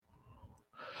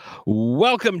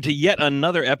Welcome to yet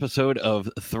another episode of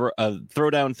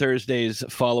Throwdown Thursday's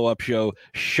follow-up show,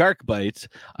 Shark Bites.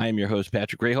 I am your host,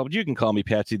 Patrick Grayholt. You can call me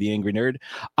Patsy the Angry Nerd.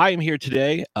 I am here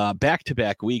today,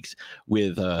 back-to-back weeks,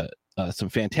 with some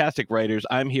fantastic writers.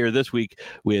 I'm here this week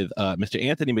with Mr.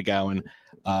 Anthony McGowan,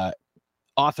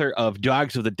 author of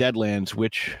Dogs of the Deadlands,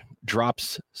 which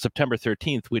drops September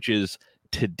 13th, which is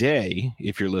today,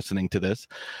 if you're listening to this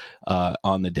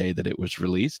on the day that it was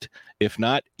released. If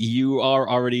not, you are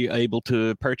already able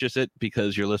to purchase it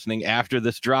because you're listening after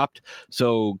this dropped.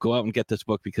 So go out and get this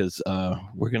book because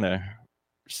we're gonna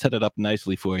set it up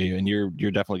nicely for you, and you're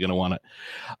definitely gonna want it.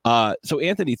 So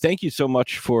Anthony, thank you so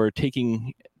much for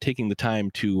taking the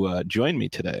time to join me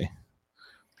today.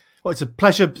 Well, it's a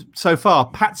pleasure so far.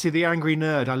 Patsy the Angry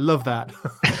Nerd. I love that.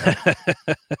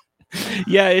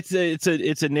 Yeah, it's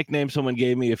a nickname someone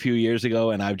gave me a few years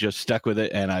ago, and I've just stuck with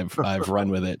it, and I've run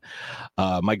with it.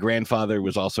 My grandfather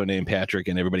was also named Patrick,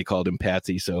 and everybody called him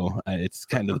Patsy, so it's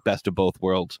kind of the best of both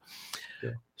worlds. Yeah.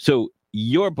 So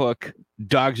your book,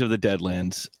 Dogs of the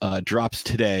Deadlands, drops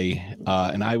today,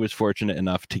 and I was fortunate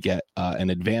enough to get an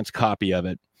advance copy of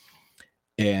it.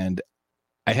 And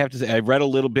I have to say, I read a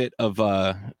little bit of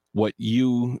what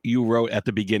you wrote at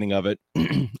the beginning of it,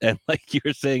 and like you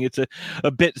were saying, it's a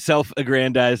bit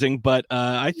self-aggrandizing, but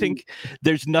I think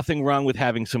there's nothing wrong with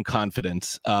having some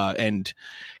confidence and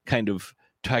kind of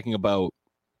talking about,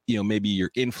 maybe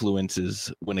your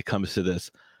influences when it comes to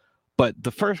this. But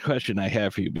the first question I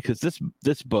have for you, because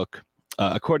this book,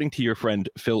 according to your friend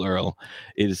Phil Earle,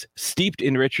 is steeped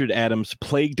in Richard Adams'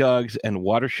 Plague Dogs and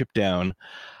Watership Down.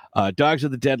 Dogs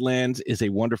of the Deadlands is a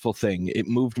wonderful thing. It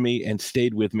moved me and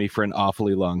stayed with me for an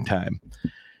awfully long time.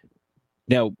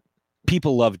 Now,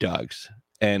 people love dogs,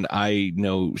 and I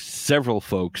know several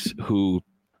folks who,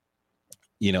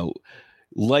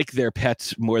 like their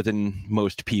pets more than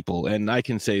most people, and I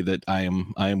can say that I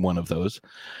am one of those.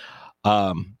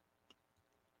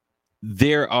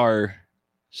 There are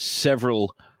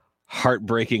several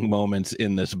heartbreaking moments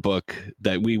in this book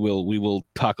that we will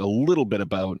talk a little bit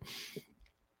about.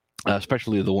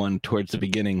 Especially the one towards the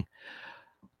beginning.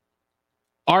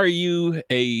 Are you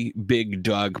a big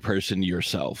dog person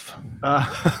yourself?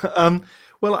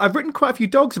 Well, I've written quite a few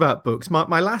dogs about books.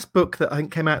 My last book that I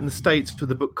think came out in the States was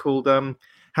a book called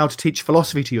How to Teach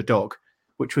Philosophy to Your Dog,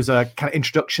 which was a kind of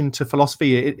introduction to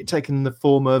philosophy. It taken the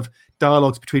form of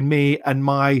dialogues between me and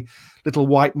my little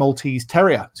white Maltese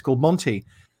terrier. It's called Monty.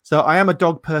 So I am a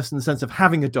dog person in the sense of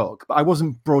having a dog, but I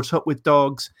wasn't brought up with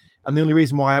dogs. And the only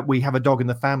reason why we have a dog in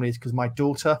the family is because my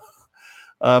daughter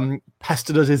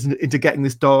pestered us into getting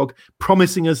this dog,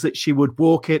 promising us that she would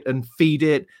walk it and feed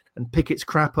it and pick its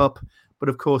crap up. But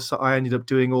of course, I ended up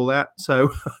doing all that.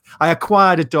 So I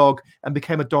acquired a dog and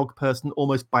became a dog person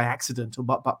almost by accident or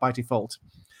by default.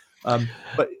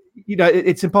 But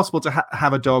it's impossible to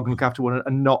have a dog and look after one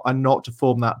and not to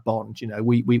form that bond.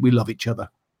 We love each other.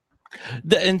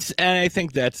 And I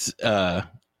think that's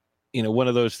one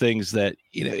of those things that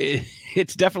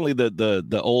it's definitely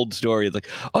the old story. It's like,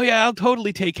 oh yeah, I'll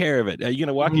totally take care of it. Are you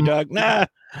gonna walk your dog? Nah,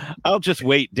 I'll just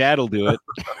wait. Dad'll do it.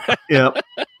 Yeah,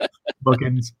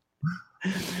 bookends.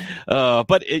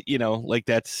 But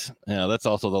that's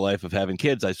also the life of having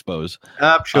kids, I suppose.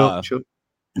 Sure.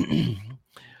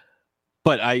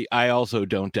 But I also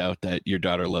don't doubt that your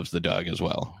daughter loves the dog as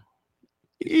well.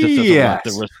 Yes.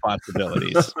 The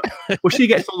responsibilities. Well, she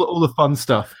gets all the fun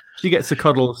stuff. She gets the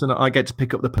cuddles, and I get to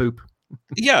pick up the poop.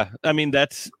 Yeah,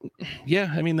 that's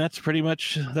pretty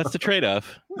much the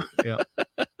trade-off. Yeah.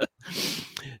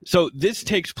 So this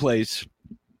takes place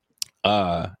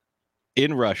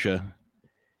in Russia,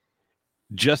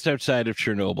 just outside of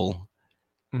Chernobyl,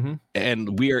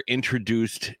 and we are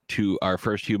introduced to our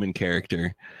first human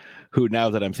character, who,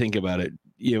 now that I'm thinking about it,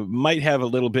 might have a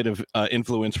little bit of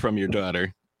influence from your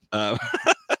daughter. That's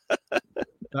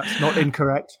not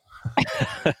incorrect.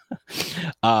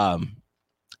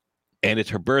 And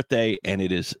it's her birthday, and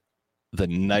it is the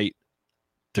night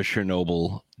the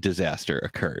Chernobyl disaster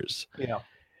occurs.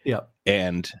 Yeah.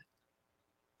 And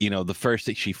the first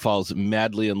thing, she falls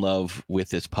madly in love with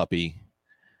this puppy.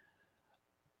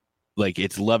 Like,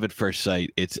 it's love at first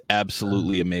sight. It's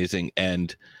absolutely amazing.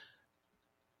 And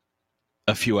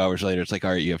a few hours later, it's like,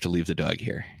 all right, you have to leave the dog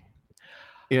here.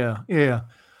 Yeah.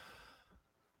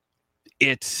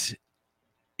 It's,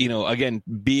 again,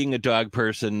 being a dog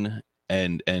person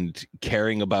and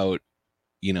caring about,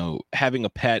 having a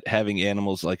pet, having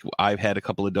animals. Like, I've had a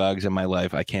couple of dogs in my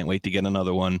life. I can't wait to get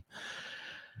another one.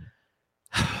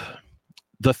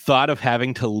 The thought of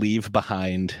having to leave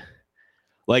behind,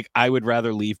 like, I would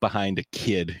rather leave behind a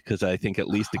kid, because I think at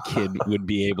least a kid would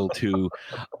be able to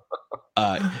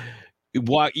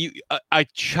A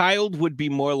child would be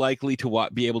more likely to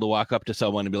be able to walk up to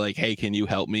someone and be like, "Hey, can you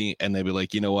help me?" And they'd be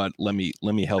like, "You know what? Let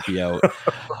me help you out."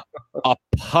 A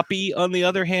puppy, on the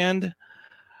other hand,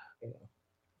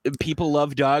 people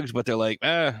love dogs, but they're like,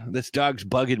 this dog's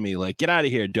bugging me. Like, get out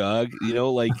of here, dog.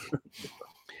 Like,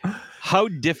 how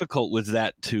difficult was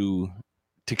that to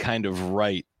kind of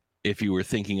write if you were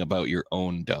thinking about your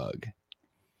own dog?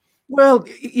 Well,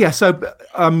 yeah. So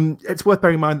it's worth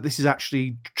bearing in mind that this is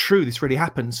actually true. This really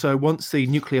happened. So once the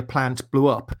nuclear plant blew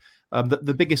up,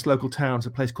 the biggest local town is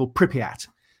a place called Pripyat,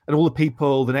 and all the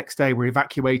people the next day were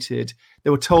evacuated. They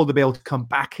were told they'd be able to come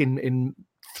back in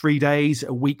 3 days,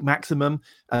 a week maximum.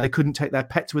 They couldn't take their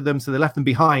pets with them, so they left them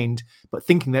behind, but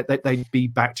thinking that they'd be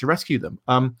back to rescue them.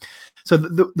 So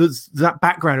there's that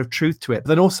background of truth to it. But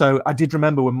then also, I did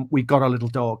remember when we got our little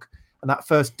dog, and that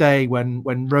first day when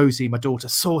Rosie, my daughter,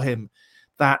 saw him,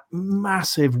 that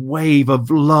massive wave of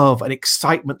love and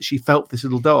excitement that she felt for this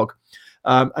little dog.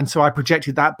 And so I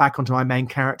projected that back onto my main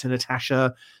character,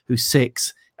 Natasha, who's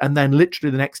 6. And then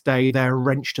literally the next day, they're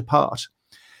wrenched apart.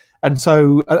 And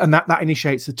so, and that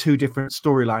initiates the 2 different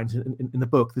storylines in the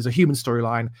book. There's a human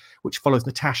storyline, which follows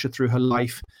Natasha through her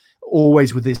life,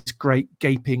 always with this great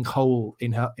gaping hole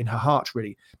in her heart,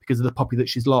 really, because of the puppy that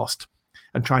she's lost,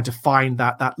 and trying to find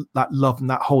that love and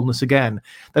that wholeness again.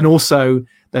 Then also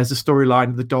there's a storyline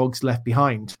of the dogs left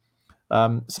behind.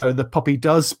 So the puppy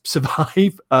does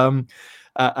survive, and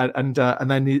has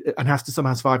to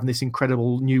somehow survive in this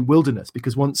incredible new wilderness,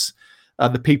 because once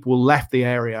the people left the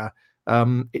area,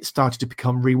 it started to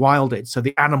become rewilded. So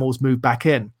the animals moved back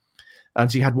in, and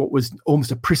so you had what was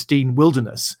almost a pristine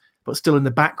wilderness, but still in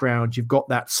the background you've got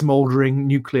that smoldering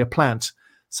nuclear plant.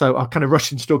 So I'll kind of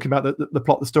rush into talking about the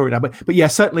plot of the story now. But yeah,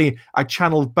 certainly I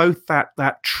channeled both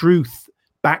that truth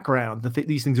background, that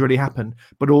these things really happen,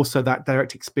 but also that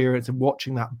direct experience of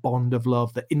watching that bond of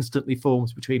love that instantly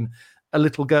forms between a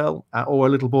little girl or a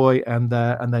little boy and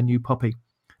their new puppy,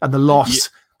 and the loss,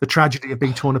 the tragedy of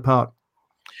being torn apart.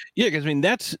 Yeah, because I mean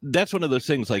that's one of those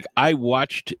things. Like, I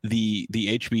watched the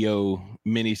HBO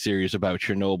miniseries about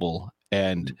Chernobyl,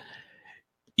 and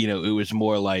it was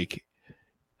more like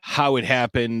how it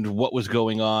happened, what was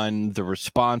going on, the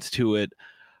response to it.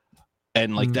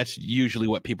 And like, that's usually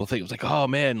what people think. It was like, oh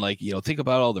man, like, think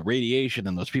about all the radiation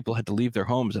and those people had to leave their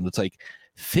homes. And it's like,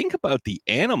 think about the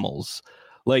animals.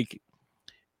 Like,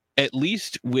 at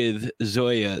least with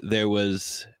Zoya, there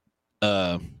was,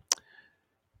 Zoya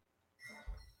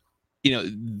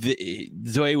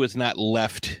was not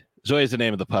left. Zoya's the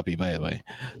name of the puppy, by the way,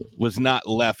 was not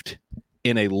left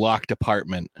in a locked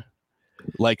apartment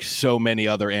like so many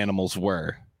other animals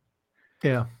were.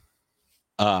 Yeah.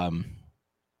 I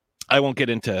won't get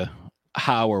into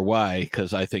how or why,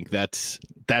 because I think that's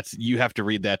you have to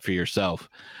read that for yourself.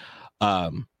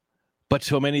 But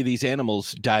so many of these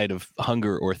animals died of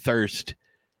hunger or thirst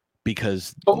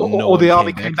because or the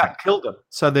army came back and killed them.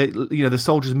 So the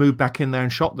soldiers moved back in there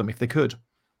and shot them if they could.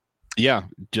 Yeah,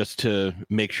 just to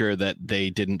make sure that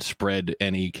they didn't spread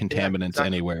any contaminants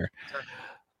anywhere.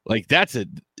 Like, that's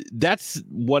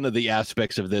one of the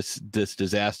aspects of this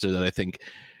disaster that I think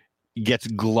gets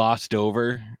glossed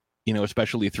over,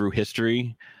 especially through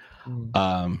history.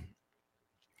 And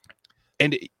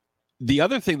the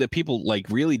other thing that people like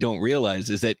really don't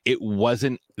realize is that it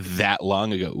wasn't that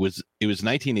long ago. It was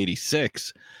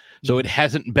 1986, so it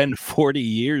hasn't been 40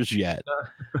 years yet.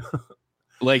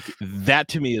 Like, that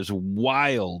to me is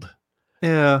wild.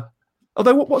 Yeah.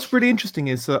 Although what's really interesting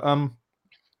is that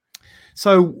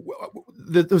so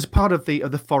there was part of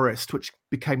the forest which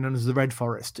became known as the Red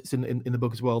Forest. It's in the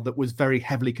book as well, that was very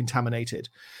heavily contaminated,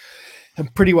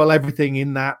 and pretty well everything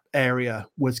in that area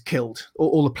was killed.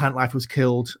 All the plant life was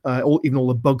killed. Even all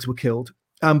the bugs were killed.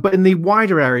 But in the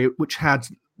wider area, which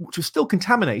was still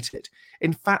contaminated,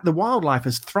 in fact, the wildlife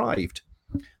has thrived.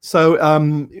 So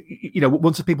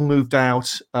once the people moved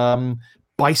out,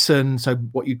 bison, so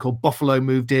what you'd call buffalo,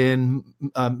 moved in,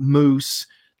 moose.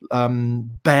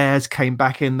 Bears came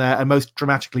back in there, and most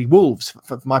dramatically wolves,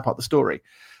 for my part of the story.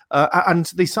 And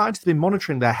the scientists have been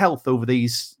monitoring their health over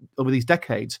these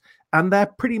decades, and they're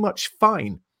pretty much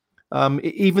fine.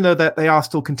 Even though they are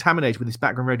still contaminated with this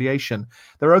background radiation,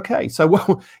 they're okay. So,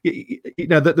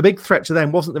 the big threat to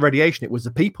them wasn't the radiation; it was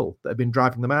the people that had been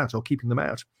driving them out or keeping them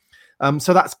out.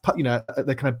 So that's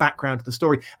the kind of background to the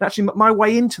story. And actually, my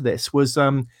way into this was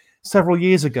several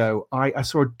years ago. I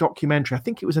saw a documentary. I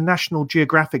think it was a National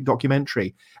Geographic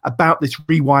documentary about this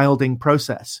rewilding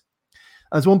process.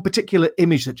 There's one particular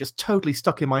image that just totally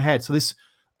stuck in my head. So this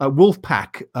wolf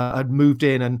pack had moved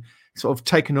in and sort of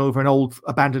taken over an old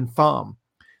abandoned farm.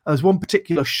 There's one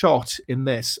particular shot in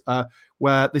this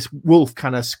where this wolf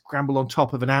kind of scrambled on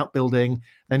top of an outbuilding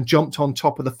and jumped on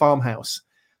top of the farmhouse.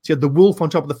 So you had the wolf on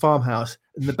top of the farmhouse,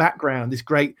 in the background, this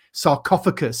great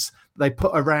sarcophagus they put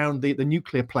around the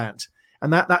nuclear plant,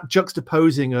 and that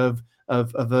juxtaposing of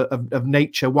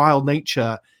nature, wild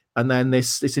nature, and then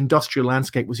this industrial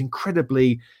landscape was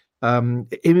incredibly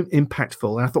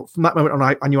impactful. And I thought from that moment on,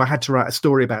 I knew I had to write a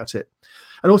story about it.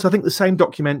 And also, I think the same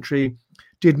documentary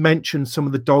did mention some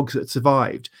of the dogs that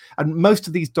survived. And most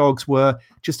of these dogs were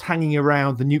just hanging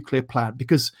around the nuclear plant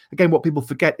because, again, what people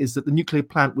forget is that the nuclear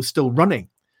plant was still running.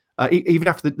 Even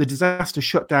after the disaster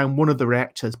shut down one of the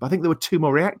reactors, but I think there were 2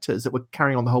 more reactors that were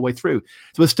carrying on the whole way through. So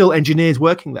there were still engineers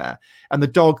working there. And the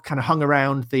dog kind of hung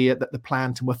around the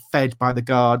plant and were fed by the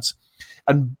guards.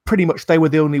 And pretty much they were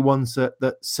the only ones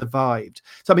that survived.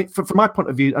 So, I mean, from my point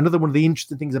of view, another one of the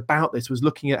interesting things about this was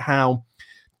looking at how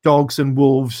dogs and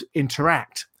wolves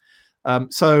interact.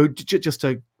 So just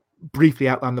to briefly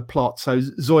outline the plot. So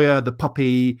Zoya, the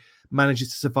puppy, manages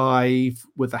to survive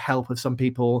with the help of some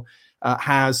people,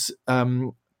 has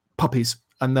puppies.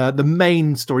 And the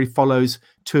main story follows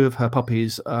 2 of her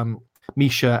puppies,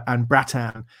 Misha and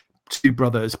Bratan, 2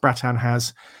 brothers. Bratan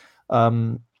has,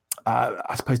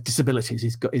 I suppose,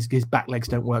 disabilities. His back legs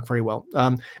don't work very well.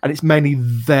 And it's mainly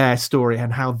their story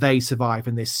and how they survive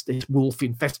in this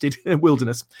wolf-infested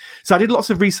wilderness. So I did lots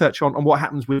of research on what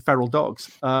happens with feral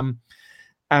dogs. And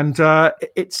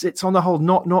it's on the whole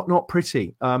not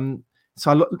pretty.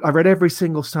 So I read every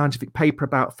single scientific paper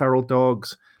about feral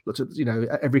dogs, looked at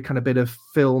every kind of bit of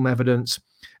film evidence.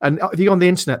 And if you go on the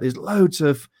internet, there's loads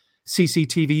of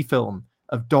CCTV film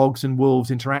of dogs and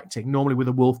wolves interacting, normally with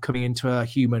a wolf coming into a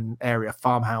human area,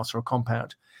 farmhouse or a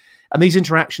compound. And these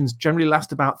interactions generally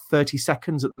last about 30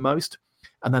 seconds at the most,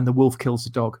 and then the wolf kills the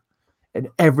dog in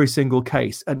every single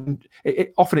case. And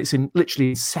often it's in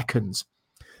literally seconds.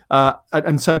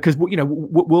 And so, because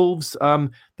wolves,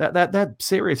 they're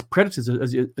serious predators,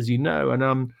 as you know,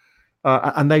 and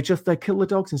they kill the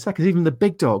dogs in seconds, even the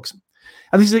big dogs.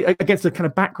 And this is against the kind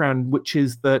of background, which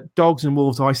is that dogs and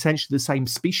wolves are essentially the same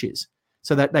species,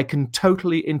 so that they can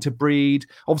totally interbreed.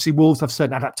 Obviously, wolves have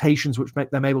certain adaptations which make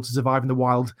them able to survive in the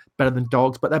wild better than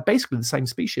dogs, but they're basically the same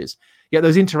species. Yet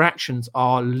those interactions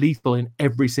are lethal in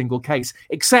every single case,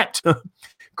 except,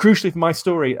 crucially for my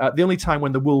story, the only time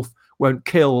when the wolf won't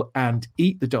kill and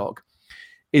eat the dog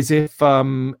is if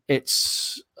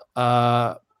it's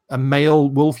a male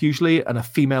wolf usually and a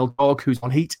female dog who's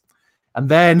on heat, and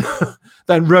then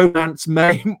romance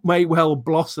may well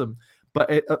blossom.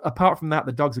 But apart from that,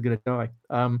 the dogs are going to die.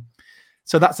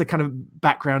 So that's the kind of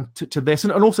background to this,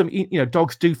 and also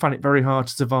dogs do find it very hard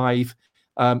to survive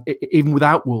even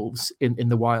without wolves in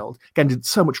the wild. Again, did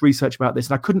so much research about this,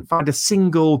 and I couldn't find a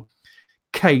single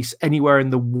case anywhere in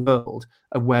the world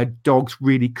of where dogs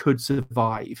really could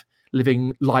survive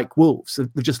living like wolves. So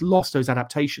they've just lost those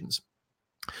adaptations.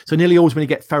 So nearly always when you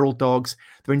get feral dogs,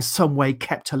 they're in some way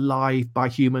kept alive by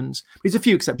humans. There's a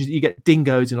few exceptions. You get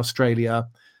dingoes in Australia,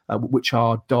 which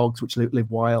are dogs which live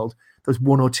wild. There's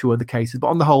 1 or 2 other cases, but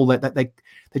on the whole, they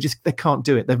can't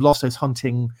do it. They've lost those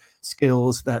hunting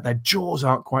skills. Their jaws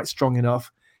aren't quite strong enough,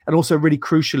 and also really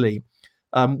crucially,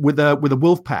 with a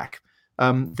wolf pack,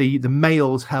 the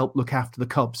males help look after the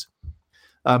cubs.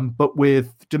 But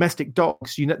with domestic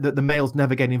dogs, the males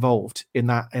never get involved in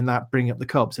that bringing up the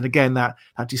cubs, and again that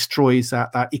destroys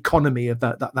that economy of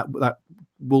that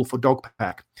wolf or dog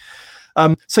pack.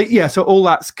 So all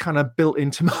that's kind of built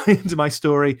into my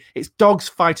story. It's dogs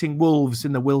fighting wolves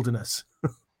in the wilderness,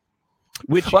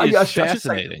 which is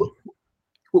fascinating.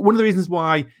 One of the reasons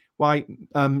why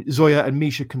Zoya and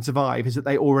Misha can survive is that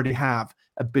they already have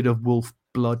a bit of wolf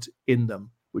blood in them,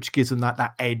 which gives them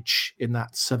that edge in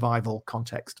that survival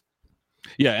context.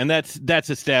 Yeah, and that's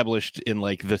established in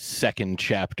like the 2nd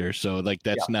chapter. So like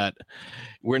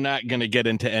we're not going to get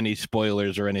into any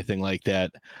spoilers or anything like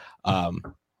that.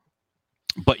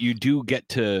 But you do get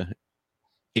to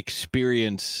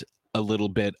experience a little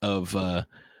bit of like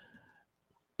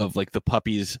the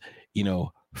puppies,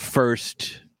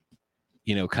 first,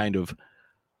 kind of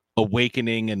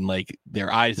awakening, and like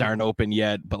their eyes aren't open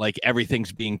yet, but like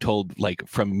everything's being told like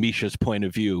from Misha's point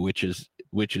of view, which is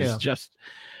just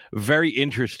very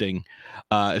interesting,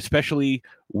 especially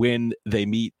when they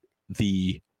meet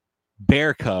the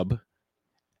bear cub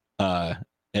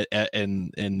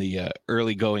in the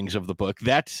early goings of the book.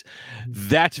 That's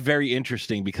very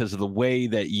interesting because of the way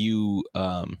that you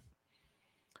kind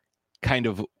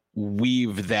of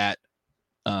weave that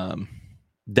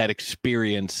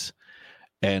experience,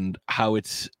 and how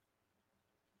it's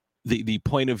the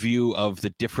point of view of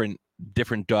the different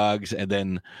dogs, and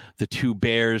then the 2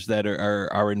 bears that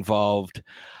are involved.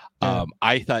 Yeah.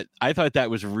 I thought that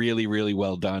was really, really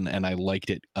well done, and I liked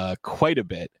it quite a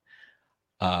bit.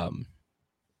 Well,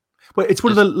 it's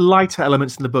one of the lighter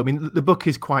elements in the book. I mean, the book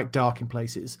is quite dark in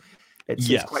places. It's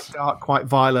quite dark, quite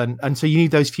violent, and so you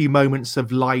need those few moments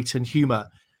of light and humor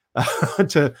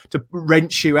to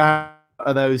wrench you out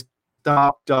of those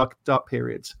dark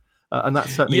periods, and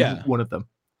that's certainly one of them.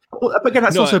 But again,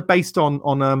 that's also based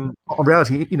on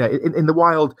reality. You know, in the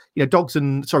wild, you know,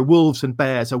 wolves and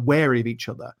bears are wary of each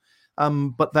other,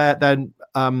 but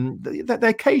they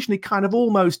occasionally kind of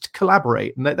almost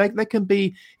collaborate, and they can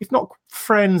be, if not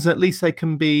friends, at least they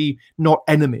can be not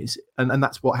enemies, and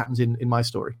that's what happens in my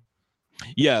story.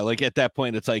 Yeah, like at that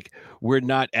point, it's like we're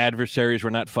not adversaries.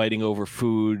 We're not fighting over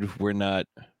food. We're not,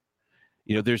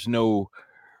 you know, there's no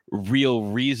real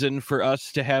reason for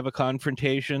us to have a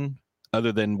confrontation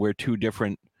other than we're two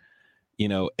different, you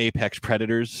know, apex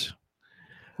predators.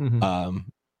 Mm-hmm.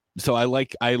 So I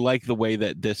like the way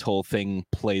that this whole thing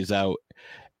plays out,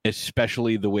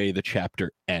 especially the way the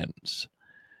chapter ends.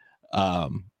 I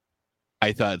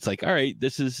thought it's like, all right,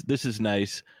 this is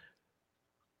nice.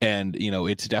 And, you know,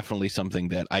 it's definitely something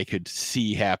that I could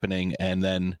see happening. And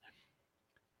then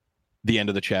the end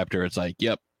of the chapter, it's like,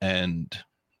 yep. And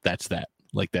that's that.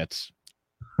 Like, that's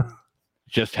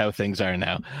just how things are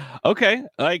now. Okay.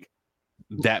 Like,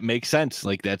 that makes sense.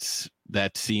 Like,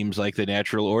 that seems like the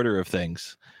natural order of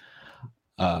things.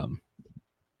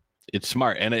 It's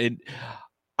smart. And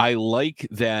I like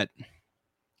that,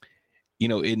 you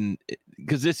know,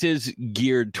 because this is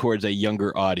geared towards a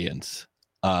younger audience.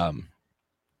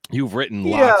 You've written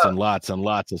lots and lots and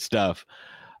lots of stuff,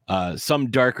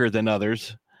 some darker than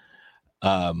others.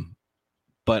 But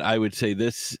I would say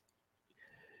this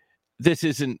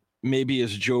isn't maybe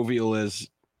as jovial as,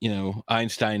 you know,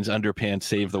 Einstein's Underpants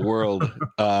Save the World,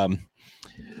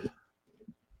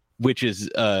 which is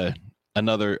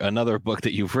another book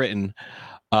that you've written.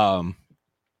 But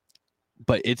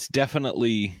it's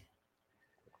definitely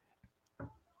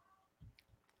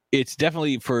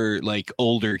for like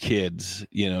older kids,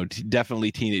 you know,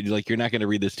 definitely teenage. Like, you're not going to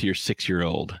read this to your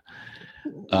 6-year-old.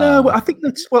 No, I think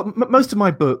that's most of my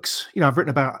books, you know, I've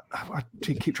written about, I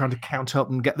keep trying to count up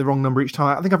and get the wrong number each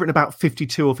time. I think I've written about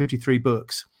 52 or 53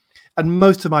 books. And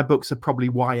most of my books are probably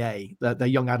YA. They're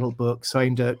young adult books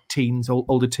aimed at teens,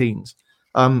 older teens.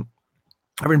 I've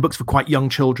written books for quite young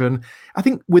children. I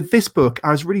think with this book,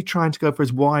 I was really trying to go for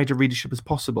as wide a readership as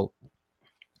possible.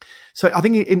 So I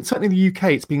think certainly in the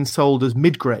UK, it's being sold as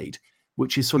mid-grade,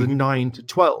 which is sort of 9 to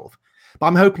 12. But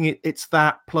I'm hoping it's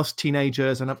that plus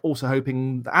teenagers, and I'm also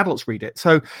hoping the adults read it.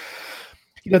 So,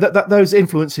 you know, that those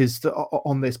influences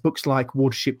on this, books like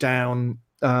Watership Down,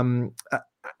 and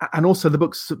also the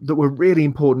books that were really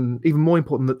important, even more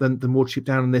important than Watership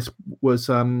Down in this, was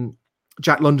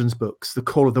Jack London's books, The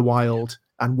Call of the Wild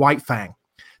and White Fang.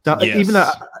 Even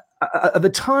at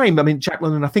the time, I mean, Jack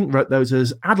London, I think, wrote those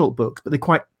as adult books, but they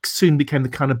quite soon became the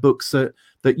kind of books that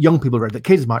young people read, that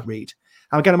kids might read.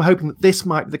 And again, I'm hoping that this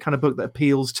might be the kind of book that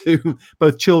appeals to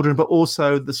both children, but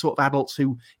also the sort of adults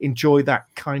who enjoy that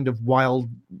kind of wild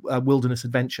wilderness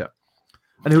adventure,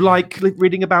 and who like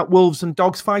reading about wolves and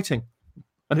dogs fighting.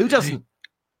 And who doesn't?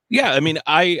 Yeah, I mean,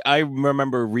 I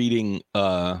remember reading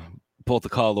both The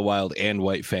Call of the Wild and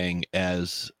White Fang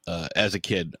as a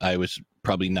kid. I was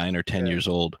probably 9 or 10 years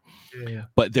old. Yeah.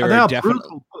 But they are definitely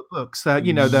brutal books.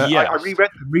 You know, I reread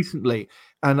them recently,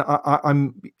 and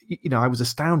I'm, you know, I was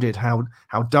astounded how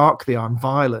dark they are and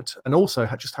violent, and also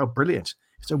just how brilliant.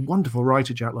 He's a wonderful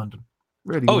writer, Jack London.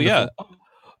 Really. Oh, wonderful. yeah.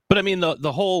 But I mean,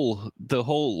 the whole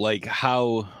like,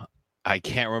 how, I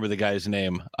can't remember the guy's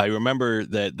name. I remember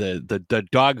that the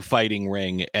dog fighting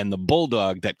ring and the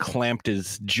bulldog that clamped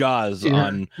his jaws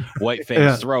on White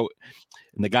Fang's throat.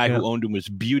 And the guy who owned him was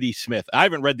Beauty Smith. I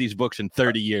haven't read these books in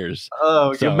 30 years.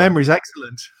 Oh, so. Your memory's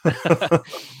excellent.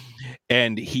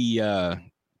 And he,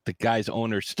 the guy's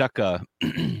owner, stuck a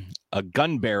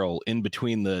gun barrel in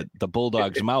between the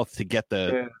bulldog's mouth to get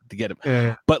him.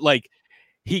 Yeah. But like,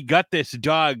 he got this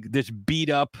dog, this beat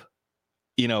up,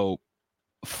 you know,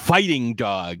 fighting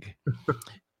dog.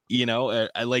 You know,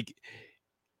 I like.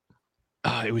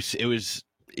 It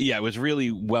was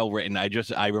really well written.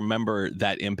 I remember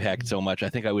that impact so much. I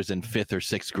think I was in 5th or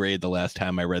 6th grade the last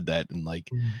time I read that, and like,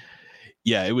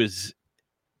 yeah, it was.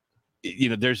 You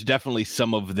know, there's definitely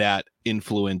some of that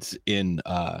influence in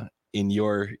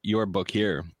your book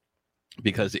here,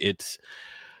 because it's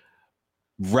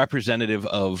representative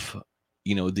of,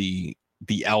 you know, the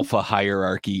alpha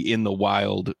hierarchy in the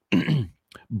wild,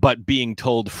 but being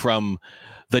told from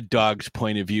the dog's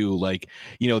point of view. Like,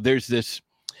 you know, there's this,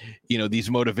 you know, these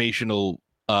motivational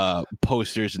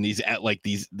posters and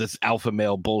this alpha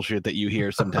male bullshit that you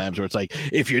hear sometimes where it's like,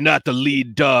 if you're not the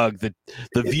lead dog, the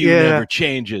view never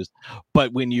changes.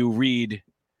 But when you read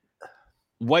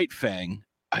White Fang,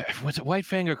 was it White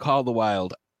Fang or Call of the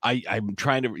Wild? I'm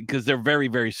trying to, because they're very,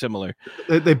 very similar.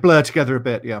 They blur together a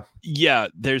bit. Yeah,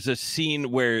 there's a scene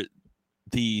where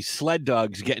the sled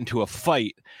dogs get into a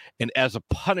fight, and as a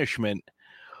punishment,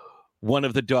 one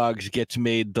of the dogs gets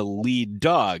made the lead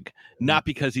dog, not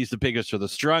because he's the biggest or the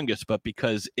strongest, but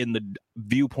because in the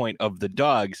viewpoint of the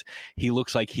dogs, he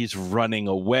looks like he's running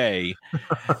away.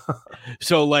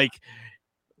 So like,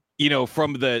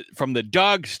 from the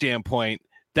dog standpoint,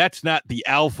 that's not the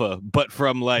alpha, but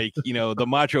from like, the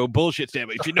macho bullshit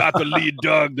standpoint, if you're not the lead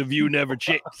dog, the view never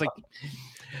changes.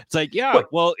 It's like, yeah,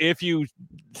 well, if you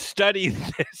study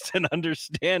this and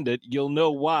understand it, you'll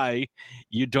know why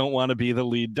you don't want to be the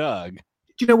lead dog. Do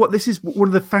you know what? This is one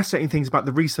of the fascinating things about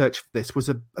the research for this was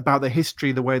about the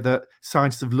history, the way that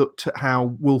scientists have looked at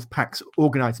how wolf packs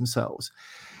organize themselves.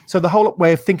 So the whole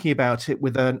way of thinking about it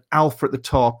with an alpha at the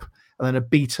top and then a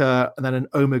beta and then an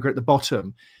omega at the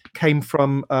bottom came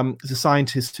from the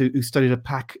scientist who studied a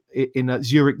pack in a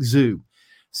Zurich Zoo.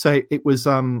 So it was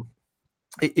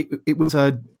it was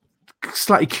a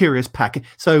slightly curious pack.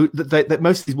 So that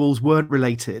most of these wolves weren't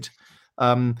related,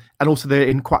 and also they're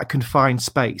in quite a confined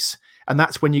space, and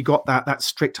that's when you got that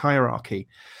strict hierarchy.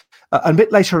 A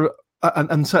bit later,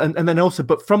 and then also,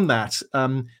 but from that,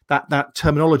 that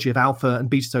terminology of alpha and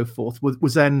beta, so forth,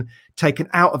 was then taken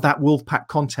out of that wolf pack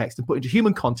context and put into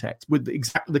human context with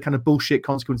exactly the kind of bullshit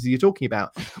consequences you're talking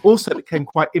about. Also, it became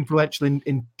quite influential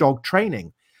in dog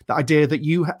training. The idea that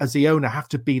you, as the owner, have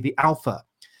to be the alpha,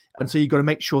 and so you've got to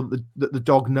make sure that the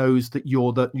dog knows that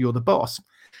you're the boss.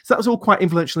 So that was all quite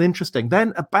influential and interesting.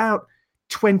 Then, about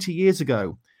 20 years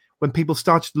ago, when people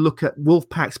started to look at wolf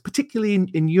packs, particularly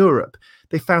in Europe,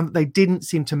 they found that they didn't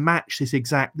seem to match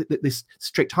this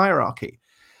strict hierarchy.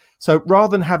 So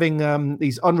rather than having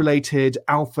these unrelated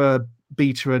alpha,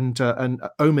 beta, and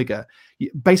omega,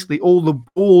 basically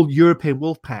all European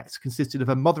wolf packs consisted of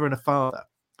a mother and a father.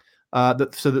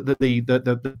 So that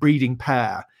the breeding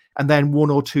pair, and then one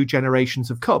or two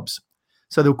generations of cubs.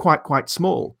 So they were quite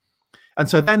small. And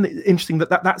so then interesting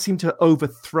that seemed to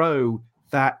overthrow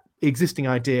that existing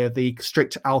idea, the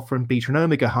strict alpha and beta and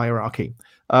omega hierarchy.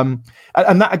 And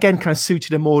that again kind of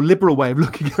suited a more liberal way of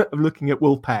looking at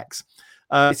wolf packs.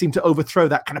 It seemed to overthrow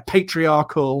that kind of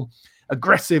patriarchal,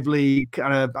 aggressively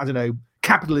kind of, I don't know,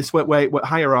 capitalist way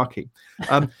hierarchy.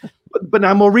 But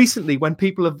now more recently, when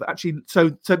people have actually,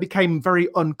 so it became very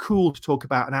uncool to talk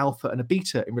about an alpha and a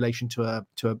beta in relation to a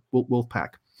wolf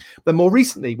pack. But more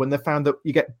recently, when they found that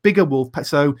you get bigger wolf packs,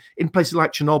 so in places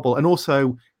like Chernobyl, and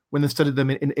also when they studied them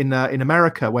in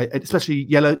America, where especially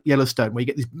Yellowstone, where you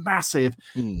get these massive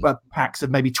packs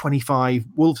of maybe 25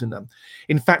 wolves in them.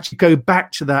 In fact, you go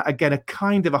back to that again, a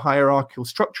kind of a hierarchical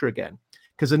structure again,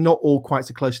 because they're not all quite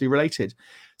so closely related.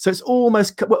 So it's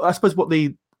almost, well, I suppose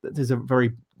there's a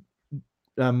very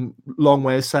long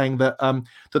way of saying that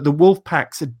that the wolf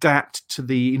packs adapt to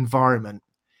the environment,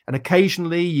 and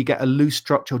occasionally you get a loose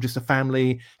structure or just a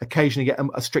family. Occasionally you get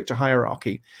a stricter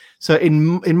hierarchy. So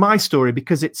in my story,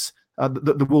 because it's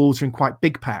the wolves are in quite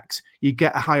big packs, you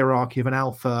get a hierarchy of an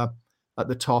alpha at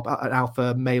the top, an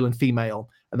alpha male and female,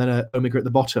 and then an omega at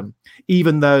the bottom.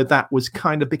 Even though that was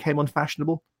kind of became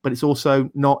unfashionable, but it's also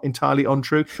not entirely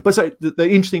untrue. But so the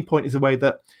interesting point is the way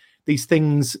that these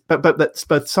things,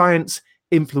 but science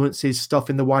influences stuff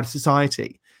in the wider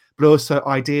society, but also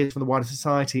ideas from the wider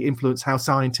society influence how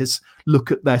scientists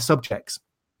look at their subjects.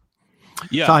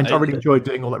 Yeah, so I really enjoyed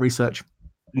doing all that research.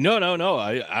 No.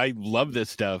 I love this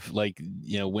stuff. Like,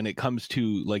 when it comes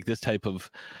to like this type of,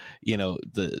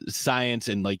 the science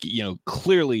and like,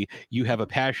 clearly you have a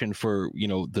passion for,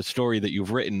 the story that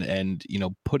you've written and,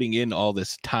 putting in all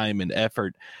this time and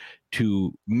effort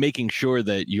to making sure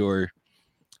that you're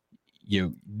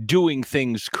doing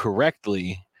things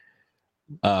correctly.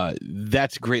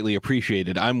 That's greatly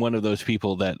appreciated. I'm one of those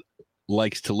people that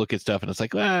likes to look at stuff and it's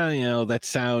like, well, that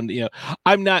sound,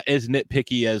 I'm not as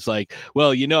nitpicky as like,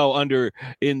 well, under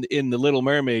in the Little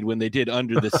Mermaid, when they did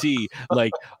Under the Sea,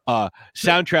 like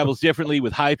sound travels differently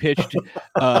with high pitched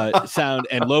sound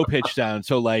and low pitched sound.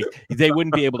 So like they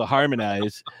wouldn't be able to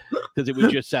harmonize because it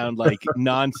would just sound like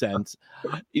nonsense.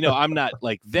 I'm not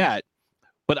like that.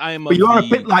 But But you are a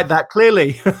bit like that,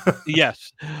 clearly.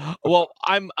 Yes. Well,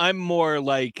 I'm more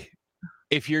like,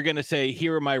 if you're gonna say,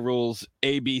 here are my rules,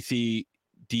 A, B, C,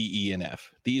 D, E, and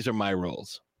F. These are my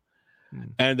rules.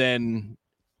 And then,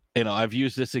 I've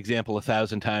used this example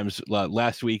 1,000 times.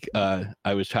 Last week,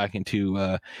 I was talking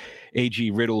to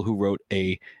A.G. Riddle, who wrote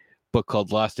a book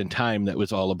called Lost in Time that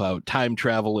was all about time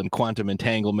travel and quantum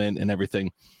entanglement and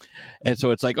everything. And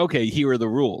so it's like, okay, here are the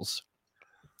rules.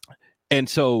 And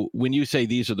so when you say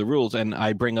these are the rules, and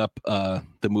I bring up the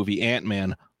movie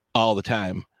Ant-Man all the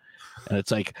time, and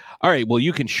it's like, all right, well,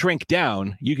 you can shrink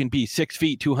down. You can be 6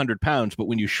 feet, 200 pounds, but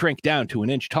when you shrink down to an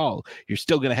inch tall, you're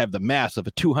still going to have the mass of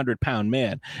a 200-pound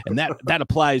man. And that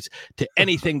applies to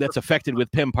anything that's affected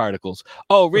with Pym particles.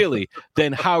 Oh, really?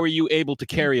 Then how are you able to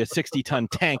carry a 60-ton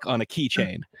tank on a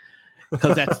keychain?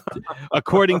 Because that's,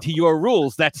 according to your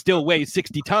rules, that still weighs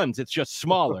 60 tons. It's just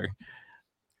smaller.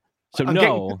 So I'm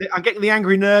getting the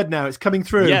angry nerd now. It's coming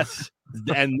through. Yes.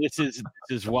 And this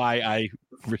is why I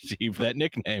received that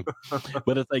nickname.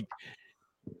 But it's like,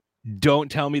 don't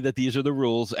tell me that these are the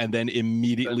rules and then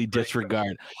immediately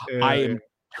disregard. I am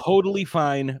totally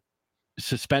fine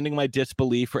suspending my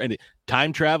disbelief for any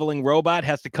time traveling robot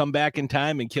has to come back in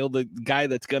time and kill the guy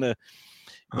that's gonna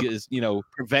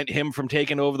prevent him from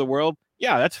taking over the world.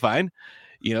 Yeah, that's fine.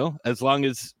 As long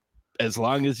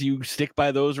as you stick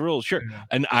by those rules. Sure.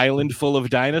 An island full of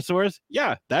dinosaurs.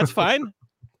 Yeah, that's fine.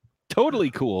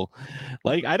 Totally cool.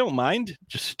 Like, I don't mind.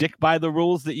 Just stick by the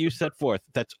rules that you set forth.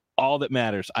 That's all that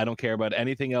matters. I don't care about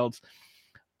anything else.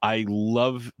 I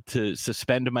love to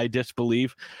suspend my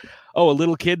disbelief. Oh, a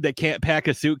little kid that can't pack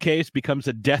a suitcase becomes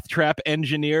a death trap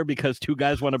engineer because two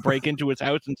guys want to break into his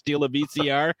house and steal a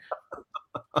VCR.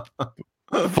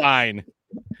 Fine.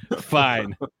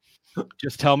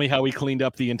 Just tell me how he cleaned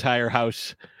up the entire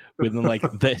house within like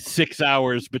the 6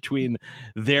 hours between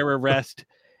their arrest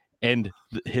and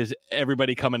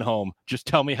everybody coming home. Just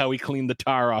tell me how he cleaned the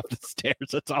tar off the stairs.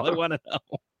 That's all I want to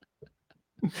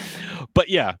know. But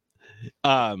yeah,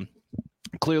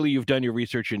 clearly you've done your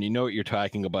research and you know what you're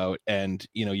talking about, and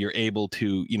you're able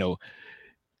to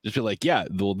just be like, yeah,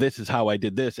 well, this is how I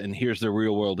did this, and here's the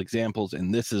real world examples,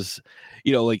 and this is,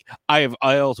 like I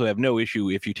also have no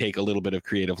issue if you take a little bit of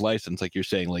creative license, like you're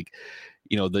saying, like,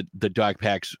 the dog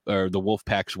packs or the wolf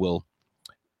packs will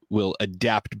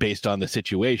adapt based on the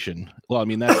situation. Well, I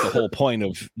mean, that's the whole point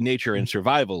of nature and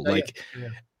survival,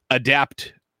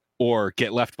 adapt or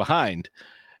get left behind.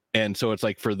 And so it's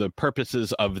like, for the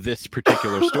purposes of this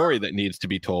particular story that needs to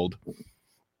be told,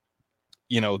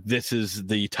 this is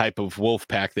the type of wolf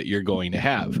pack that you're going to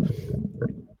have.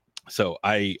 So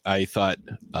I thought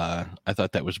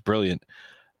that was brilliant.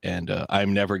 And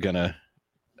I'm never going to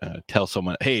tell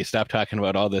someone, hey, stop talking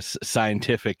about all this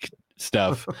scientific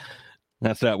stuff.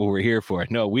 That's not what we're here for.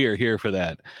 No, we are here for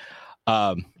that.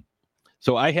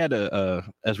 So I had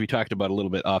as we talked about a little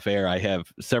bit off air, I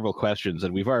have several questions,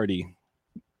 and we've already,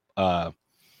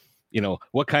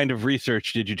 what kind of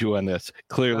research did you do on this?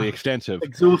 Clearly extensive.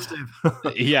 Exhaustive.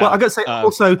 Yeah. Well, I got to say,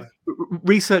 also,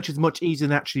 research is much easier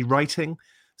than actually writing.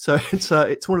 So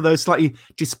it's one of those slightly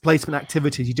displacement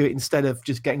activities. You do it instead of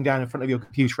just getting down in front of your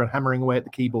computer and hammering away at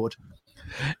the keyboard.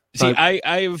 See,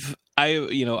 I've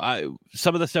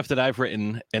some of the stuff that I've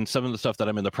written and some of the stuff that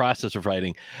I'm in the process of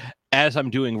writing, as I'm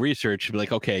doing research, be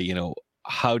like, okay,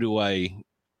 how do I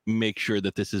make sure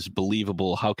that this is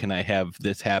believable? How can I have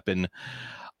this happen?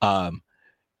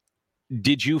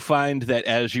 Did you find that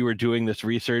as you were doing this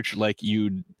research, like,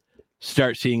 you'd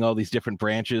start seeing all these different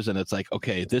branches, and it's like,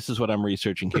 okay, this is what I'm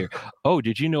researching here. Oh,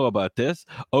 did you know about this?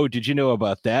 Oh, did you know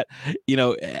about that?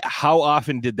 How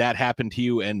often did that happen to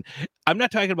you? And I'm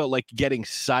not talking about like getting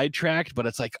sidetracked, but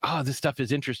it's like, oh, this stuff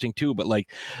is interesting too. But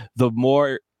like, the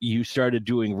more you started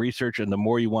doing research and the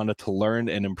more you wanted to learn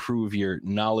and improve your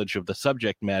knowledge of the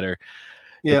subject matter,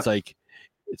 it's like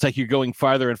you're going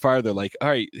farther and farther. Like, all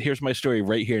right, here's my story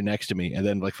right here next to me. And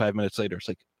then like 5 minutes later, it's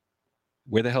like,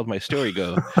 where the hell did my story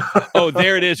go? Oh,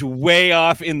 there it is, way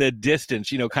off in the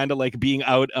distance, kind of like being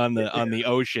out on the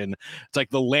ocean. It's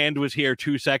like the land was here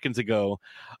 2 seconds ago.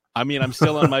 I mean, I'm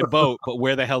still on my boat, but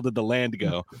where the hell did the land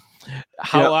go?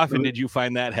 How often did you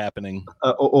find that happening?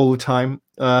 All the time.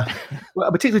 Well,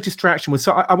 a particular distraction was,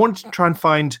 so I wanted to try and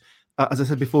find, as I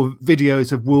said before,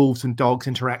 videos of wolves and dogs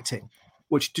interacting,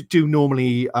 which do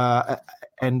normally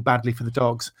end badly for the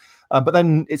dogs. But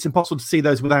then it's impossible to see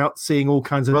those without seeing all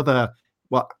kinds of other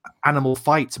animal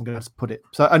fights, I'm going to put it.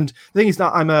 So, and the thing is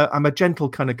that I'm a gentle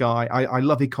kind of guy. I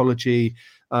love ecology.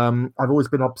 I've always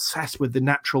been obsessed with the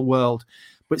natural world,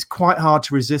 but it's quite hard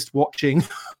to resist watching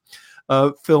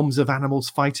films of animals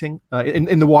fighting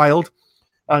in the wild.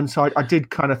 And so I did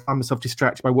kind of find myself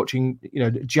distracted by watching,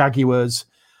 jaguars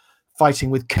fighting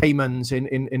with caimans in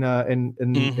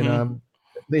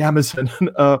the Amazon,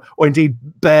 or indeed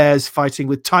bears fighting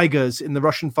with tigers in the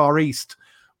Russian Far East,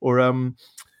 or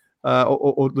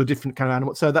the different kind of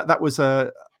animals. So that was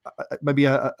maybe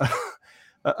a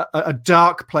a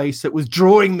dark place that was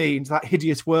drawing me into that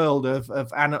hideous world of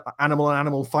animal and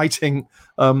animal fighting.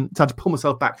 So I had to pull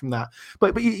myself back from that.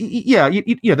 But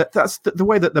that's the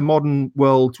way that the modern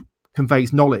world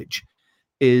conveys knowledge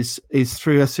is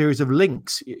through a series of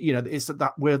links. It's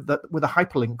that we're a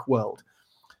hyperlink world.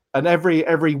 And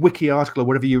every wiki article or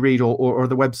whatever you read or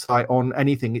the website on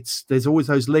anything, there's always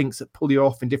those links that pull you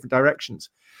off in different directions.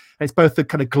 And it's both the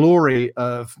kind of glory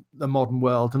of the modern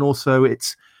world and also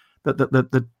it's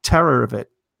the terror of it.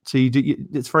 So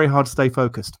it's very hard to stay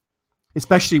focused,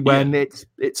 especially when it's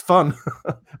fun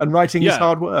and writing is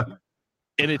hard work.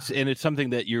 And it's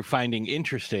something that you're finding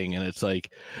interesting. And it's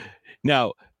like,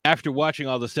 now, after watching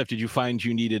all this stuff, did you find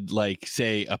you needed, like,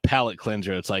 say, a palate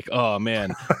cleanser? It's like, oh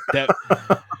man, that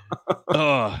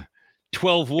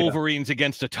 12 Wolverines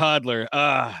against a toddler.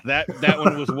 That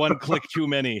one was one click too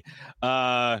many.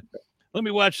 Let me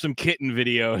watch some kitten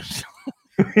videos.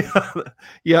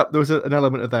 Yeah, there was an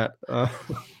element of that.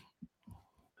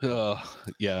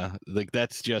 Like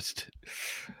that's just.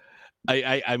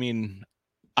 I mean,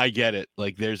 I get it.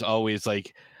 Like, there's always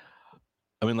like.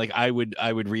 I mean, like I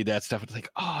would read that stuff. It's like,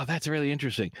 oh, that's really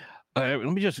interesting. Let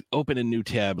me just open a new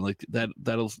tab. Like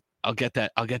I'll get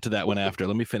to that one after.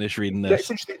 Let me finish reading this. It's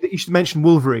interesting that you should mention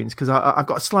Wolverines because I've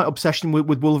got a slight obsession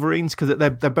with Wolverines because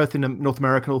they're both in North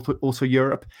America and also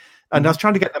Europe. And I was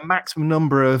trying to get the maximum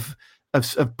number of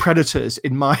predators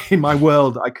in my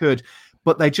world that I could,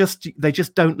 but they just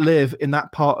don't live in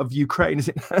that part of Ukraine as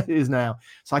it is now.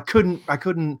 So I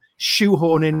couldn't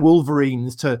shoehorn in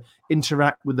Wolverines to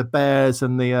interact with the bears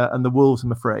and the wolves,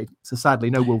 I'm afraid. So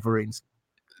sadly, no Wolverines.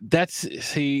 That's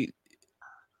the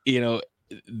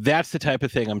type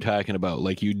of thing I'm talking about.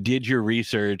 Like, you did your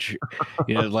research,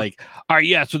 like, all right,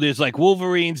 yeah. So there's like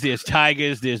Wolverines, there's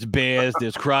tigers, there's bears,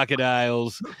 there's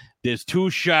crocodiles, there's 2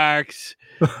 sharks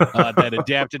that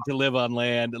adapted to live on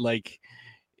land. Like,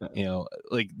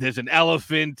 like there's an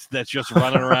elephant that's just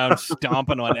running around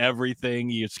stomping on everything.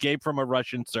 You escape from a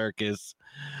Russian circus.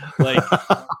 Like,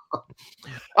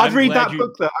 I'd read that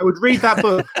book. Though I would read that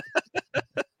book.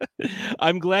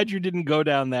 I'm glad you didn't go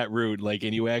down that route. Like,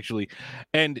 and you actually,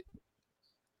 and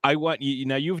I want you.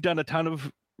 Now you've done a ton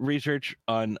of research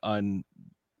on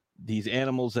these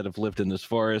animals that have lived in this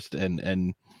forest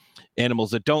and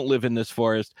animals that don't live in this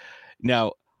forest.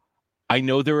 Now, I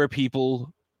know there are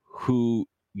people who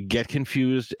get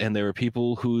confused, and there are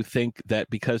people who think that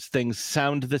because things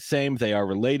sound the same, they are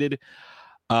related.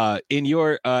 In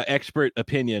your expert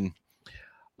opinion,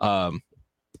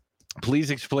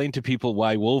 please explain to people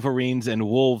why Wolverines and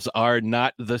wolves are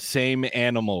not the same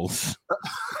animals.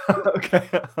 Okay.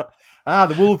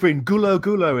 The Wolverine,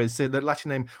 Gulo is the Latin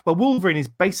name. Well, Wolverine is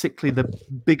basically the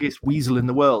biggest weasel in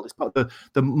the world. It's part of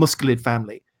the musculid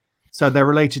family. So they're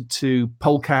related to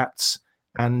polecats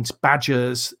and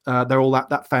badgers. They're all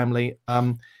that family.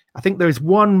 I think there is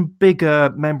one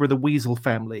bigger member of the weasel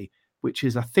family, which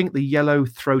is, I think, the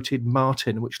yellow-throated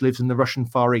marten, which lives in the Russian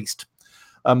Far East.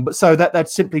 But so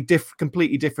that's simply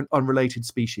completely different, unrelated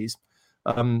species,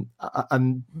 and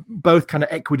both kind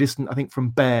of equidistant, I think, from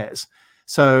bears.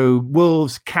 So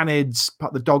wolves, canids,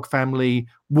 part of the dog family,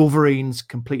 wolverines,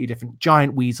 completely different.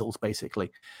 Giant weasels, basically.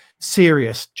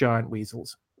 Serious giant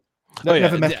weasels.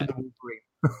 Never met with a wolverine.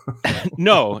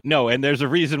 No, and there's a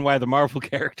reason why the Marvel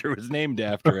character was named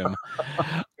after him.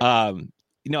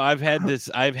 I've had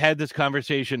this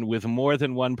conversation with more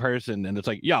than one person, and it's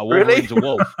like, yeah, Wolverine's really? A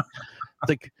wolf. It's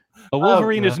like, a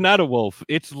Wolverine is not a wolf.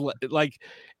 It's like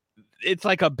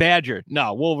a badger.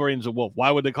 No, Wolverine's a wolf.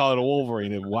 Why would they call it a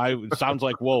Wolverine? Why it sounds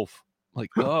like wolf? Like,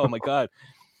 oh my God.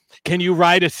 Can you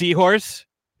ride a seahorse?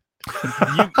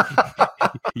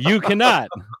 You cannot.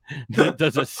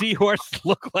 Does a seahorse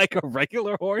look like a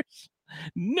regular horse?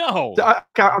 No.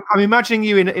 I'm imagining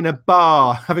you in a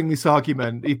bar having this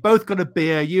argument. You've both got a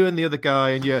beer, you and the other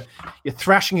guy, and you're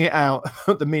thrashing it out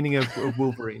at the meaning of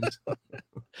Wolverines.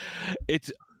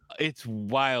 It's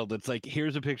wild. It's like,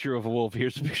 here's a picture of a wolf,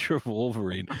 here's a picture of a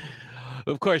Wolverine.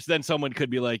 Of course, then someone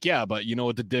could be like, yeah, but you know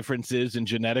what the difference is in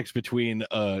genetics between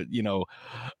a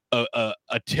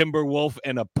timber wolf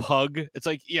and a pug? It's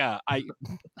like, yeah, I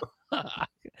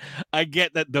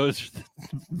get that those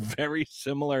very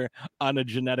similar on a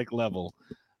genetic level.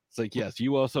 It's like, yes,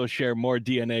 you also share more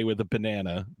DNA with a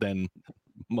banana than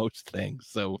most things.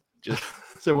 So just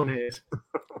someone is.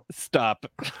 Stop.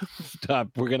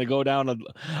 We're going to go down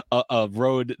a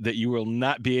road that you will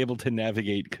not be able to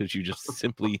navigate because you just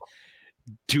simply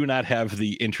do not have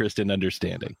the interest in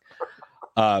understanding.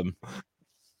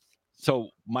 So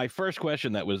my first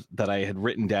question that I had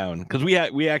written down, because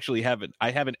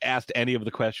I haven't asked any of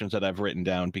the questions that I've written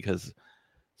down because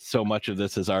so much of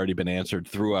this has already been answered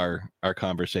through our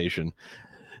conversation.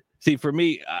 See, for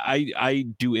me, I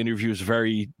do interviews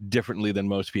very differently than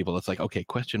most people. It's like, okay,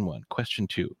 question 1, question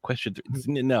 2, question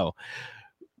 3. No,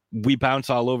 we bounce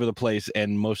all over the place,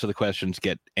 and most of the questions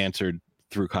get answered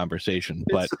through conversation.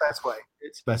 It's the best way.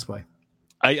 It's the best way.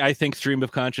 I think stream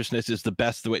of consciousness is the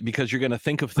best way, because you're going to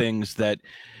think of things that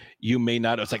you may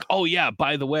not. It's like, oh yeah,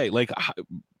 by the way, like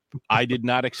I did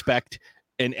not expect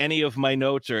in any of my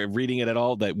notes or reading it at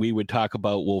all that we would talk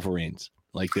about Wolverines.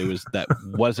 Like that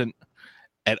wasn't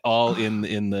at all in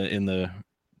the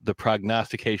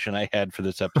prognostication I had for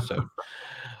this episode.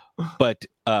 But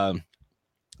the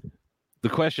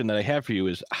question that I have for you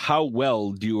is, how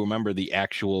well do you remember the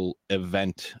actual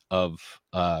event of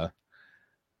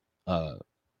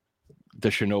the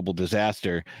Chernobyl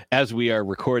disaster, as we are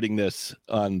recording this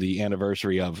on the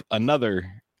anniversary of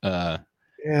another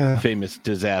famous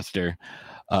disaster,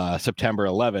 September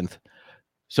 11th?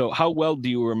 So how well do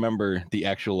you remember the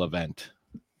actual event?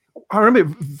 I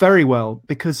remember it very well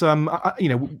because,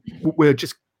 we're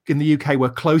just in the UK, we're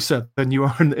closer than you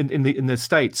are in the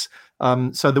States.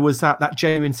 So there was that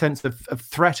genuine sense of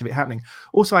threat of it happening.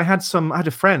 Also, I had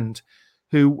a friend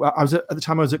who I was at the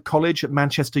time I was at college at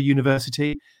Manchester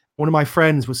University. One of my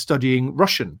friends was studying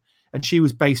Russian, and she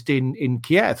was based in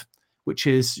Kiev, which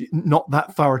is not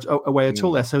that far away at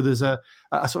all there. So there's a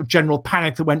sort of general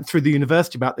panic that went through the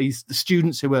university about the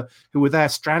students who were there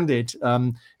stranded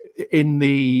in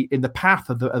the path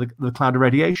of the cloud of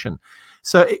radiation.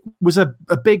 So it was a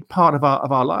big part of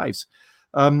our lives.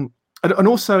 And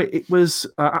also it was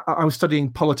I was studying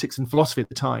politics and philosophy at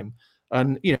the time.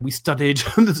 And, we studied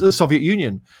the Soviet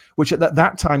Union, which at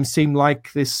that time seemed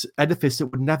like this edifice that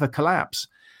would never collapse.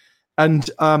 And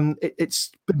it's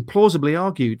been plausibly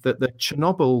argued that the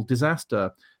Chernobyl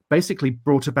disaster basically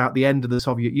brought about the end of the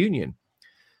Soviet Union,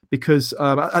 because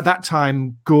at that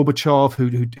time, Gorbachev,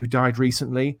 who died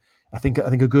recently, I think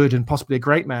a good and possibly a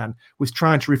great man, was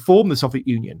trying to reform the Soviet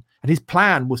Union. And his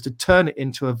plan was to turn it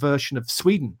into a version of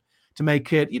Sweden, to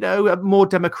make it, more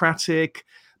democratic,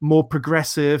 more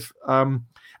progressive, and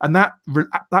that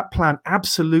plan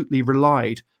absolutely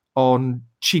relied on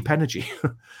cheap energy,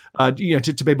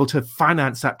 to be able to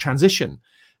finance that transition.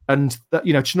 And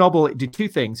Chernobyl, it did two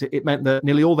things. It meant that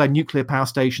nearly all their nuclear power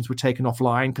stations were taken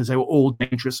offline because they were all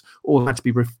dangerous, all had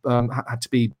to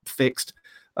be fixed.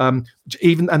 And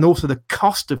also the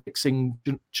cost of fixing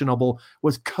Chernobyl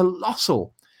was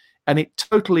colossal, and it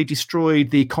totally destroyed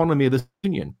the economy of the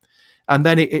Union. And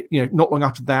then it not long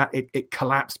after that, it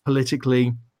collapsed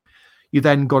politically. You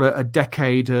then got a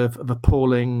decade of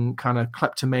appalling kind of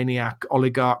kleptomaniac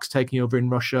oligarchs taking over in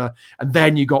Russia. And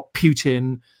then you got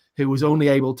Putin, who was only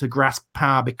able to grasp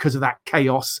power because of that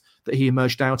chaos that he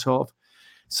emerged out of.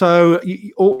 So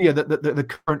the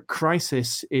current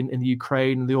crisis in the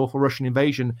Ukraine and the awful Russian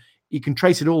invasion, you can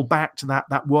trace it all back to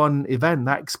that one event,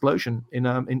 that explosion in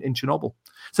Chernobyl.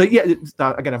 So again,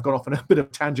 I've gone off on a bit of a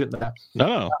tangent there.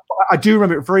 No, I do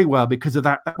remember it very well because of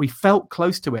that. We felt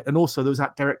close to it, and also there was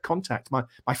that direct contact.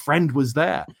 My friend was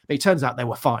there. It turns out they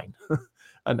were fine,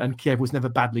 and Kiev was never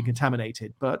badly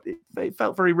contaminated, but it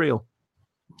felt very real.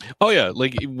 Oh yeah,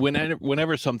 like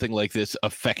whenever something like this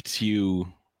affects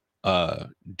you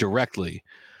directly,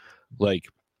 like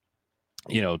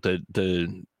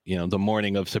the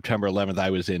morning of September 11th,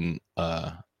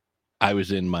 I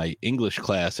was in my English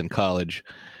class in college,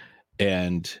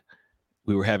 and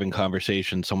we were having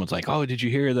conversations. Someone's like, "Oh, did you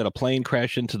hear that a plane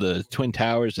crashed into the Twin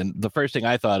Towers?" And the first thing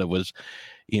I thought of was,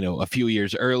 a few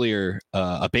years earlier,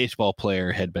 a baseball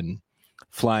player had been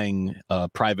flying a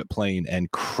private plane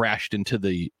and crashed into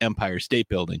the Empire State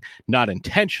Building, not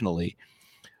intentionally,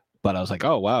 but I was like,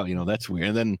 "Oh wow, that's weird."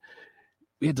 And then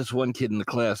we had this one kid in the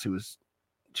class who was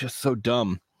just so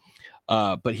dumb.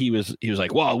 But he was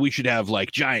like, well, we should have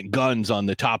like giant guns on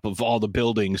the top of all the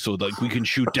buildings so that we can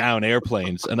shoot down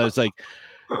airplanes. And I was like,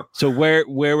 so where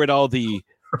would all the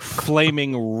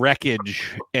flaming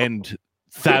wreckage and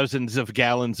thousands of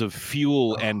gallons of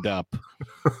fuel end up?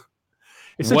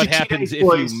 What happens if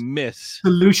you miss?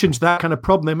 Solution to that kind of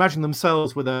problem. They imagine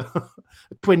themselves with a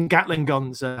twin Gatling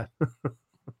guns.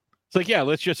 It's like, yeah,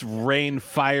 let's just rain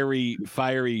fiery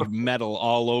metal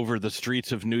all over the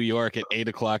streets of New York at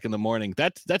 8:00 in the morning.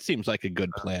 That seems like a good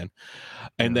plan.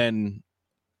 And then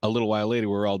a little while later,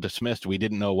 we were all dismissed. We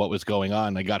didn't know what was going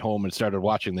on. I got home and started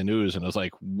watching the news, and I was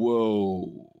like,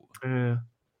 whoa. Yeah.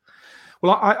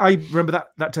 Well, I remember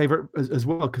that day as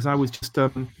well, because I was just I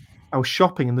was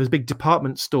shopping, and there's a big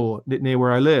department store near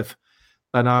where I live.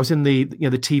 And I was in the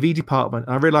TV department,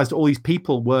 and I realized all these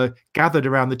people were gathered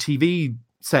around the TV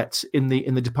sets in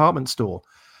the department store,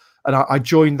 and I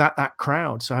joined that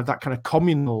crowd. So I had that kind of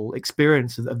communal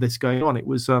experience of this going on. It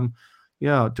was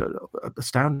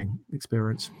astounding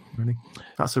experience. Really,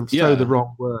 that's so Yeah. the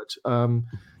wrong word.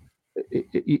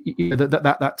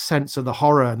 That sense of the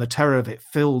horror and the terror of it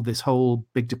filled this whole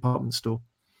big department store.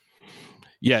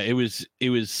 Yeah, it was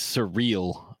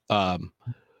surreal.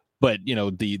 But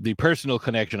the personal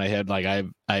connection I had, like I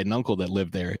had an uncle that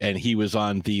lived there, and he was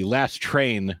on the last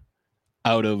train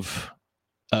out of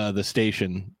the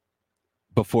station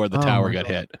before the tower got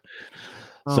hit.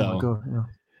 Oh my God! Yeah.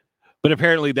 But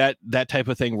apparently that type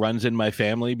of thing runs in my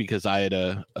family, because I had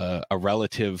a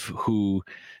relative who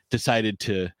decided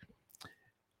to.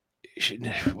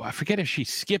 I forget if she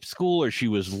skipped school or she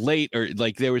was late, or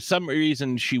like there was some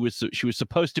reason she was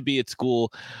supposed to be at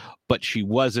school, but she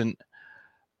wasn't.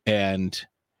 And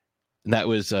that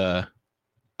was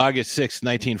August 6th,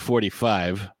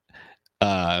 1945.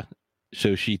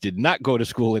 So she did not go to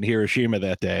school in Hiroshima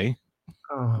that day.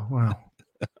 Oh, wow.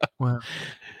 Wow.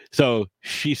 So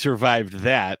she survived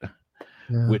that,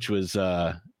 which was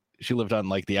she lived on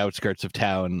like the outskirts of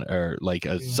town, or like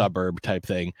a suburb type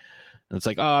thing. And it's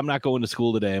like, oh, I'm not going to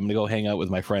school today. I'm going to go hang out with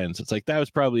my friends. It's like, that was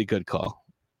probably a good call.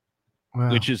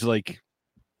 Wow. Which is like,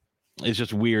 it's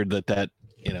just weird that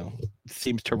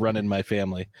seems to run in my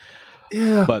family.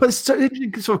 Yeah, but it's an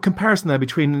interesting sort of comparison there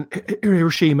between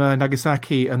Hiroshima and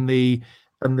Nagasaki and the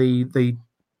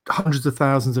hundreds of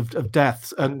thousands of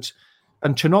deaths and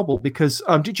Chernobyl. Because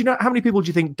did you know how many people do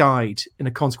you think died in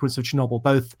a consequence of Chernobyl,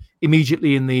 both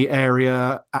immediately in the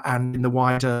area and in the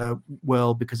wider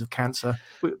world because of cancer?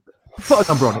 Put a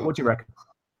number on it. What do you reckon?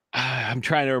 I'm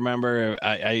trying to remember.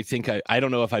 I think I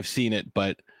don't know if I've seen it,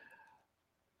 but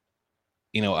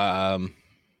I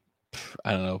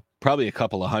don't know, probably a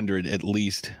couple of hundred at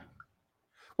least.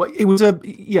 Well, it was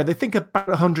they think about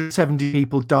 170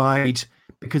 people died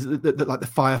because of the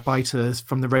firefighters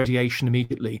from the radiation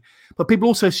immediately. But people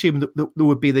also assume that there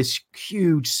would be this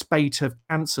huge spate of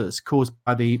cancers caused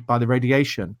by the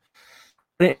radiation.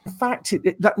 And in fact,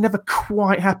 that never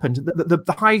quite happened.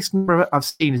 The highest number I've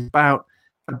seen is about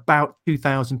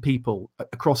 2,000 people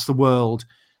across the world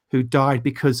who died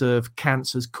because of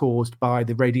cancers caused by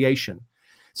the radiation.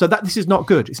 So this is not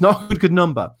good. It's not a good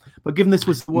number. But given this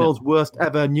was the world's worst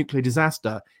ever nuclear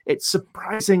disaster, it's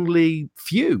surprisingly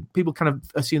few. People kind of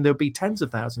assume there would be tens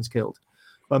of thousands killed.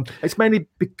 It's mainly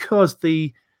because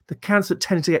the cancer that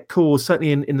tended to get caused,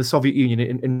 certainly in the Soviet Union,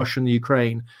 in Russia and the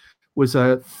Ukraine, was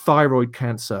a thyroid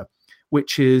cancer,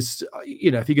 which is,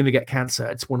 if you're going to get cancer,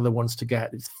 it's one of the ones to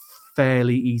get. It's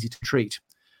fairly easy to treat.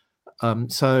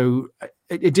 So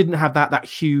it didn't have that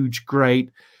huge,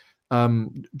 great,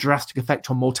 drastic effect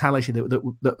on mortality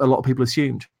that a lot of people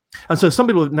assumed. And so some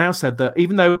people have now said that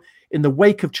even though in the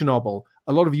wake of Chernobyl,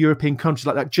 a lot of European countries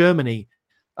like Germany,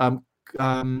 actually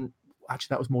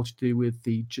that was more to do with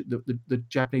the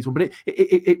Japanese one, but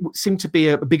it seemed to be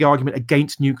a big argument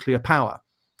against nuclear power.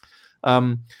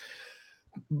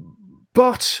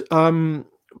 But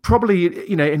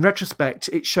probably, in retrospect,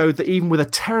 it showed that even with a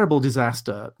terrible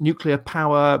disaster, nuclear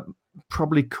power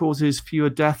probably causes fewer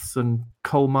deaths than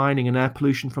coal mining and air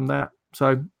pollution from that.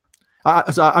 So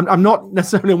I'm not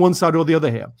necessarily on one side or the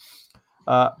other here.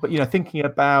 But, thinking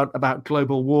about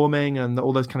global warming and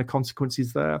all those kind of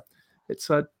consequences there,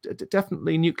 it's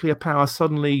definitely nuclear power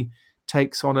suddenly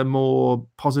takes on a more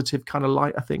positive kind of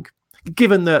light, I think,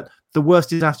 given that the worst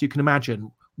disaster you can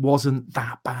imagine wasn't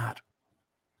that bad.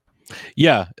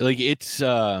 Yeah, like it's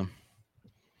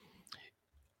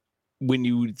when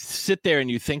you sit there and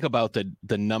you think about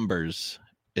the numbers,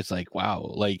 it's like,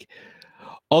 wow. Like,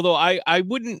 although I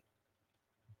wouldn't,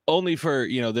 only for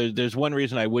there's one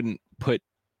reason I wouldn't put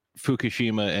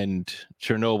Fukushima and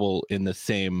Chernobyl in the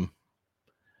same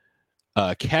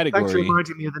category. Thanks for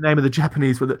reminding me of the name of the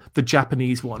Japanese the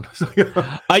Japanese one.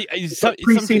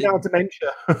 Pre-senile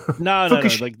dementia. No.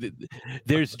 Like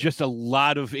there's just a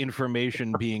lot of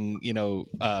information being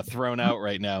thrown out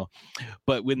right now.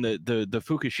 But when the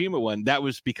Fukushima one, that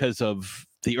was because of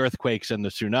the earthquakes and the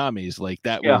tsunamis. Like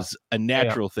that was a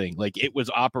natural thing. Like it was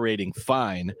operating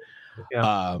fine.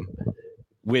 Yeah.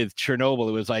 With Chernobyl,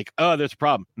 it was like, oh, there's a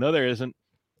problem. No, there isn't.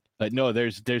 No,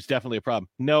 there's definitely a problem.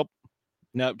 Nope,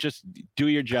 just do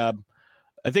your job.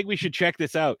 I think we should check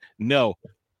this out. No,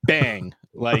 bang.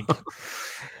 Like,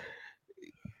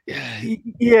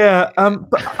 yeah.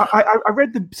 But I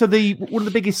read one of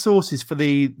the biggest sources for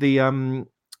the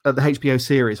HBO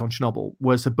series on Chernobyl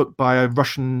was a book by a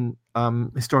Russian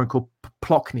historian called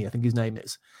Plokny, I think his name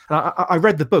is. And I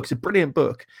read the book. It's a brilliant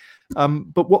book.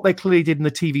 But what they clearly did in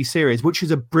the TV series, which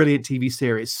is a brilliant TV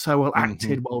series, so well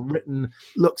acted, well written,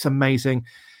 looks amazing,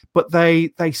 but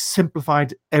they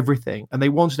simplified everything, and they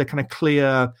wanted a kind of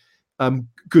clear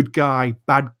good guy,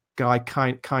 bad guy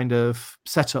kind of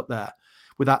setup there,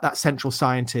 with that central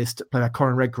scientist played by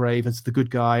Corin Redgrave as the good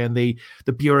guy, and the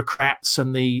bureaucrats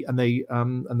and the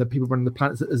people running the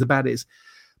planet as the baddies.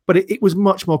 But it was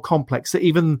much more complex. That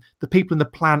even the people in the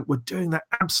plant were doing their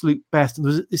absolute best, and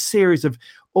there was this series of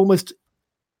almost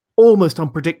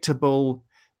unpredictable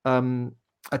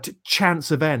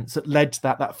chance events that led to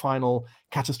that final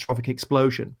catastrophic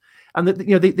explosion. And that,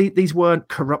 you know, these weren't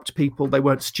corrupt people, they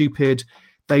weren't stupid,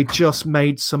 they just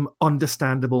made some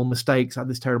understandable mistakes at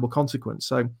this terrible consequence.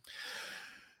 So,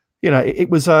 you know, it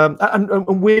was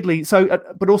and weirdly so,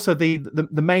 but also the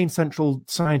main central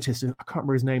scientist, I can't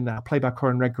remember his name now, played by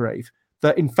Corin Redgrave,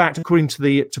 that in fact, according to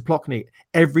Plotnik,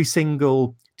 every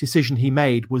single decision he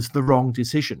made was the wrong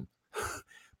decision.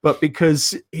 But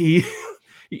because he,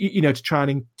 you know, to try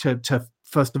and to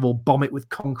first of all bomb it with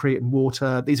concrete and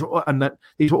water, these were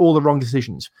all the wrong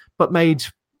decisions, but made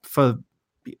for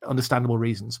understandable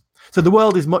reasons. So the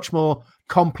world is much more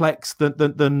complex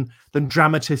than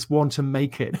dramatists want to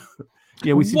make it.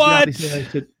 You know, we seem to have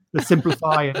this, to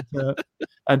simplify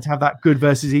and to have that good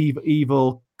versus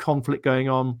evil conflict going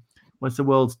on, when the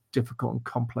world's difficult and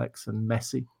complex and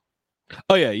messy.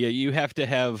 Oh yeah. You have to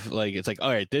have, like, it's like, all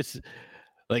right, this,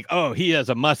 like, oh, he has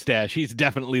a mustache, he's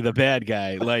definitely the bad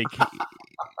guy. Like,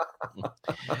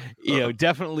 you know,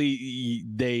 definitely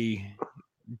they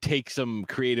take some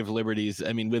creative liberties.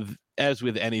 I mean, as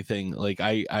with anything, like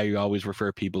I always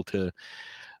refer people to,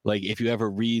 like, if you ever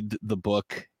read the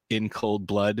book In Cold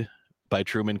Blood by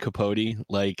Truman Capote,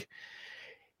 like,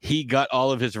 he got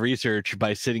all of his research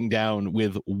by sitting down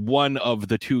with one of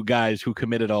the two guys who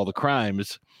committed all the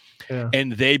crimes,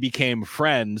 and they became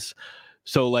friends.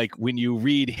 So, like, when you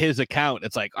read his account,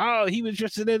 it's like, oh, he was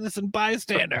just an innocent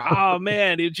bystander. Oh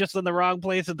man, he was just in the wrong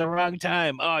place at the wrong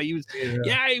time. Oh, he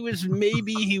was,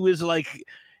 maybe he was like,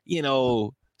 you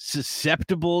know,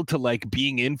 susceptible to like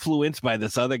being influenced by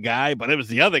this other guy, but it was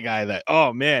the other guy that,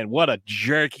 oh man, what a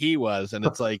jerk he was. And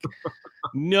it's like,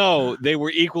 no, they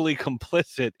were equally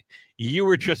complicit. You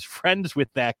were just friends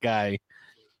with that guy.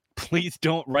 Please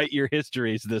don't write your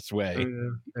histories this way.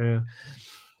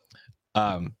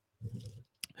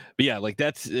 But yeah, like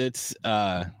it's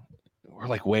we're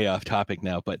like way off topic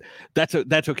now, but that's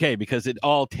okay, because it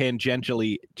all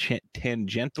tangentially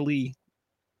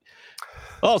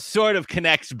all sort of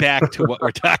connects back to what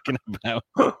we're talking about.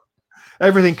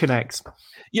 Everything connects.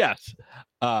 Yes.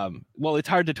 Well, it's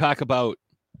hard to talk about,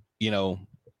 you know,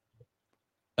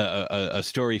 a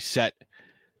story set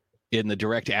in the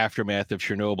direct aftermath of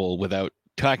Chernobyl without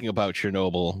talking about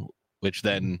Chernobyl, which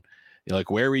then, you're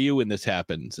like, where were you when this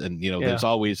happens? And, you know, there's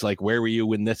always like, where were you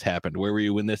when this happened? Where were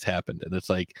you when this happened? And it's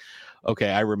like,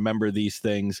 okay, I remember these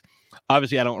things.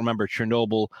 Obviously, I don't remember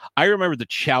Chernobyl. I remember the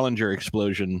Challenger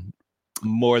explosion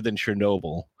more than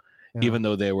Chernobyl, even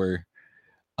though they were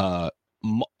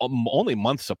only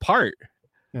months apart.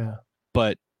 Yeah.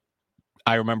 But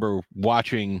I remember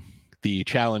watching the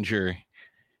Challenger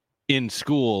in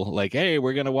school, like, hey,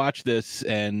 we're going to watch this.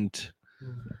 And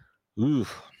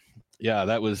yeah,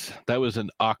 that was an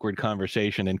awkward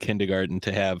conversation in kindergarten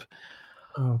to have.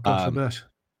 Oh gosh, I bet.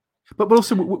 But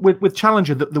also with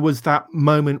Challenger, that there was that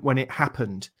moment when it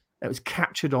happened. It was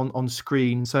captured on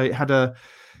screen, so it had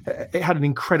an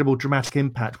incredible dramatic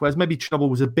impact. Whereas maybe Chernobyl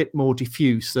was a bit more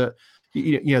diffuse. That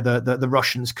you know the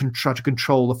Russians can try to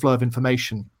control the flow of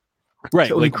information. Right,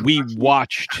 so like we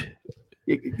watched.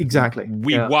 Exactly.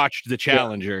 We watched the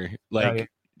Challenger,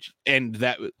 and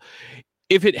that.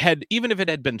 Even if it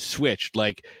had been switched,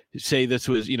 like say this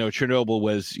was, you know, Chernobyl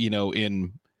was, you know,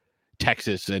 in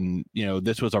Texas, and, you know,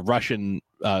 this was a Russian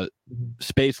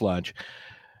space launch,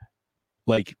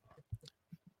 like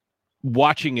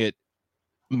watching it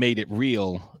made it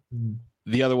real.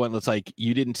 The other one, it's like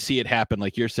you didn't see it happen,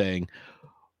 like you're saying,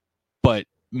 but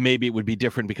maybe it would be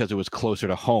different because it was closer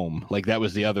to home. Like that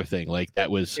was the other thing. Like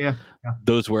that was,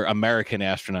 those were American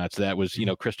astronauts. That was, you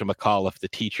know, Krista McAuliffe, the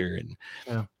teacher,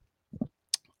 and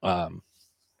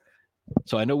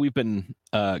so I know we've been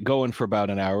going for about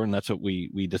an hour, and that's what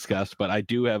we discussed, but I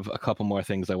do have a couple more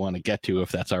things I want to get to,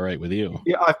 if that's all right with you.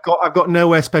 Yeah, I've got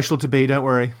nowhere special to be, don't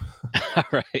worry.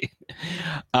 All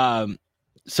right.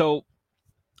 So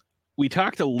we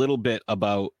talked a little bit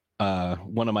about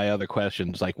one of my other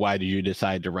questions, like why did you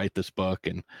decide to write this book,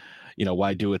 and, you know,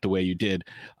 why do it the way you did?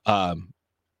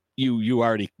 You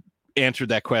already answered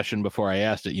that question before I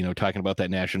asked it, you know, talking about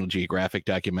that National Geographic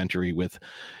documentary with,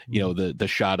 you know, the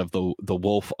shot of the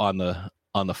wolf on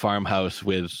the farmhouse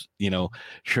with, you know,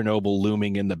 Chernobyl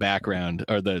looming in the background,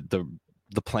 or the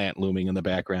plant looming in the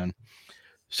background.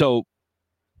 So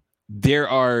there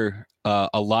are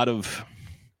a lot of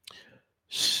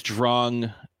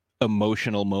strong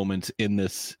emotional moments in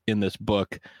this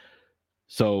book.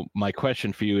 So my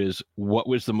question for you is, what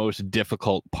was the most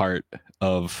difficult part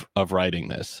of writing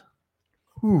this?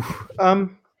 It's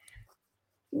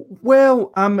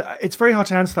very hard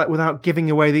to answer that without giving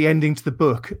away the ending to the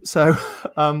book. So,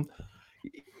 I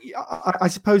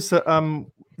suppose that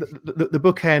the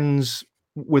book ends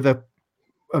with a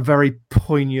very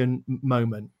poignant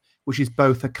moment, which is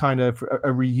both a kind of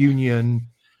a reunion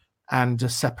and a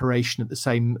separation at the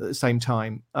same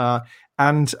time.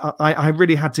 And I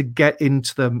really had to get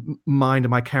into the mind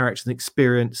of my characters and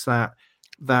experience that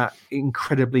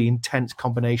incredibly intense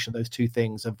combination of those two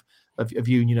things of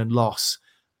union and loss.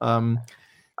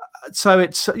 So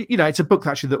it's it's a book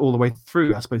actually that all the way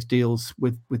through, I suppose, deals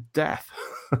with death.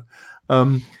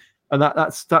 And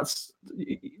that's that's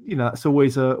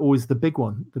always the big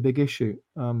one, the big issue.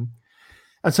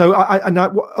 And so I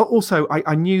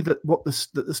knew that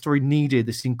that the story needed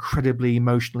this incredibly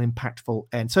emotional, impactful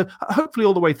end. So hopefully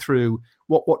all the way through,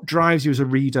 what drives you as a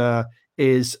reader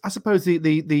is, I suppose,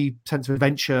 the sense of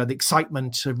adventure, the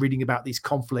excitement of reading about these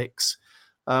conflicts,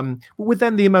 with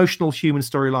then the emotional human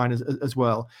storyline as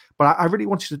well. But I really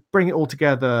wanted to bring it all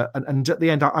together, and at the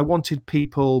end, I wanted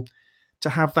people to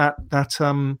have that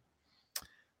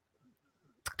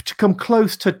to come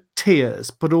close to tears,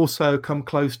 but also come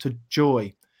close to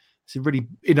joy. It's really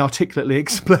inarticulately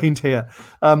explained here.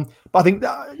 But I think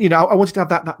I wanted to have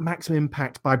that maximum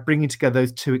impact by bringing together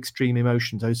those two extreme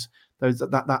emotions,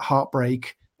 that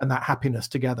heartbreak and that happiness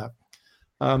together.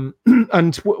 And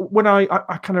when I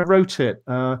kind of wrote it,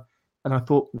 and I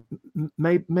thought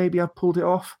maybe I pulled it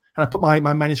off, and I put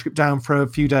my manuscript down for a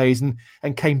few days and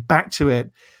came back to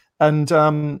it, and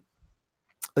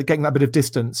getting that bit of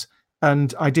distance.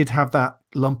 And I did have that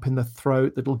lump in the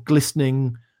throat, the little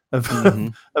glistening of,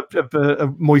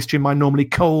 of moisture in my normally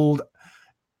cold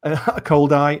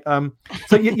eye.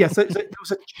 So there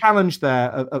was a challenge there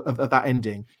of that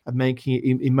ending, of making it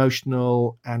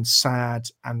emotional and sad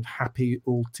and happy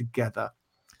all together.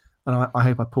 And I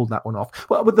hope I pulled that one off.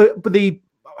 Well,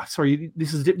 sorry,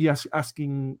 this is you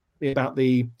asking me about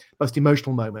the most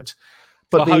emotional moment.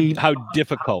 But how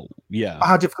difficult? Yeah,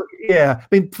 how difficult? Yeah, I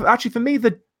mean, actually, for me,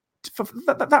 that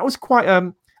was quite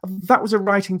that was a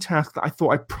writing task that I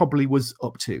thought I probably was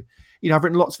up to. I've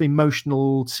written lots of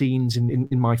emotional scenes in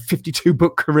my 52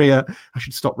 book career. I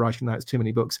should stop writing that; it's too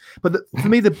many books. But for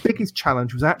me, the biggest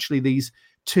challenge was actually these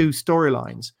two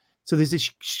storylines. So there's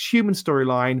this human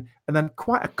storyline, and then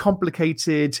quite a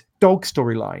complicated dog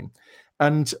storyline.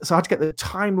 And so I had to get the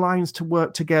timelines to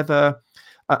work together,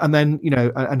 and then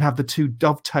and have the two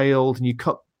dovetailed, and you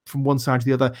cut from one side to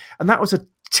the other. And that was a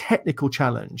technical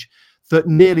challenge that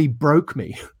nearly broke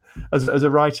me as a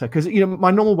writer, because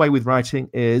my normal way with writing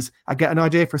is I get an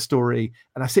idea for a story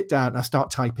and I sit down and I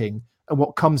start typing, and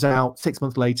what comes out 6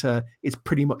 months later is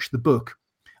pretty much the book.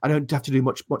 I don't have to do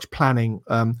much planning.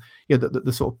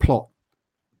 The sort of plot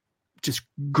just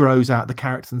grows out of the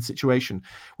characters and the situation.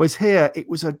 Whereas here it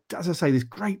was as I say, this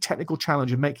great technical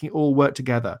challenge of making it all work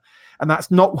together, and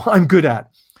that's not what I'm good at.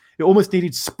 It almost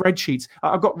needed spreadsheets.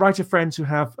 I've got writer friends who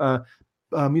have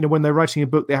when they're writing a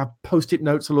book, they have Post-it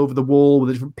notes all over the wall with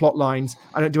the different plot lines.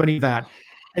 I don't do any of that.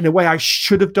 In a way, I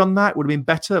should have done that. It would have been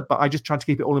better, but I just tried to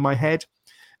keep it all in my head,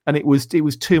 and it was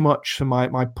too much for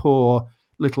my poor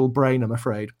little brain, I'm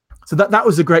afraid. So that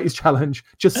was the greatest challenge,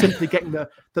 just simply getting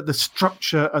the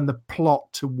structure and the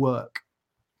plot to work.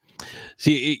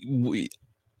 See,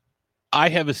 I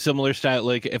have a similar style.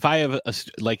 Like if I have a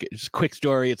quick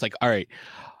story, it's like, all right,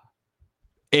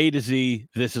 A to Z,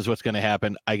 this is what's going to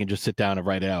happen. I can just sit down and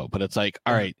write it out. But it's like,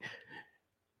 all right,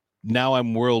 now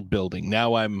I'm world building.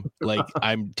 Now I'm like,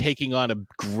 I'm taking on a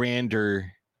grander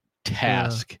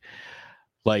task.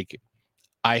 Like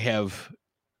I have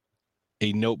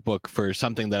a notebook for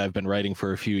something that I've been writing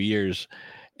for a few years,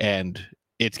 and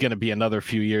it's going to be another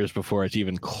few years before it's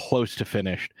even close to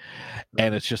finished.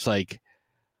 And it's just like,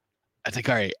 it's like,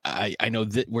 all right, I know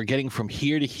that we're getting from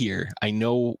here to here. I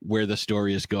know where the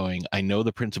story is going. I know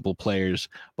the principal players,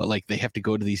 but like they have to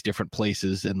go to these different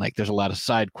places, and like there's a lot of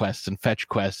side quests and fetch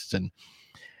quests, and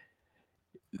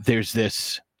there's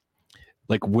this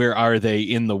like, where are they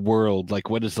in the world? Like,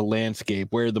 what is the landscape?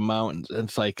 Where are the mountains? And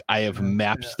it's like I have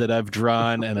maps that I've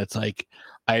drawn, and it's like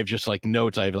I have just like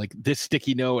notes. I have like this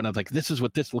sticky note, and I'm like, this is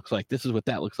what this looks like. This is what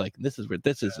that looks like. This is where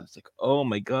this is. It's like, oh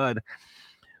my God.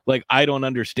 Like, I don't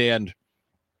understand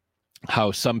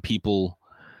how some people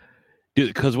do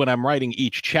it, because when I'm writing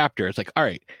each chapter, it's like, all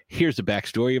right, here's the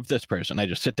backstory of this person. I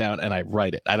just sit down and I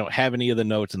write it. I don't have any of the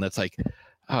notes, and that's like,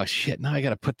 oh shit, now I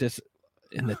got to put this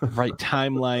in the right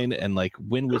timeline, and like,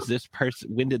 when was this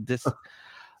person? When did this?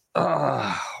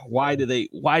 Why do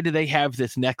they have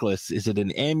this necklace? Is it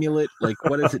an amulet? Like,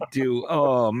 what does it do?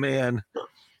 Oh man.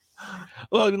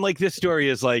 Well, and like this story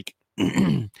is like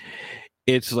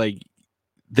it's like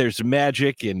there's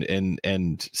magic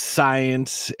and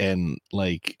science and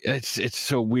like it's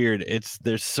so weird.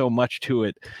 There's so much to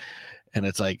it. And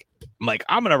it's like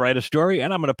I'm gonna write a story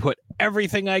and I'm gonna put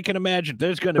everything I can imagine.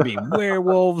 There's gonna be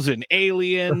werewolves and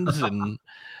aliens and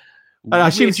I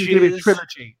assume it's gonna be a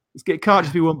trilogy. It can't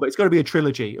just be one, but it's got to be a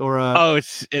trilogy or a. Oh,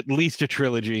 it's at least a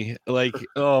trilogy. Like,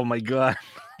 oh my god,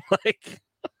 like.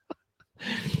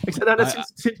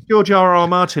 Since George R.R.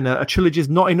 Martin, a trilogy is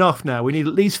not enough now. We need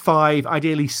at least 5,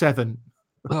 ideally 7.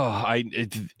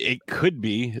 It could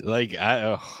be like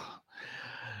yeah.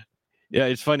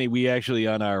 It's funny. We actually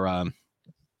on our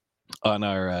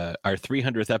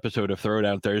 300th episode of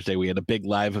Throwdown Thursday, we had a big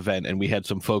live event and we had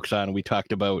some folks on and we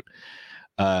talked about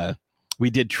we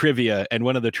did trivia, and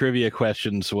one of the trivia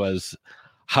questions was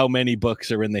how many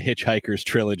books are in the Hitchhiker's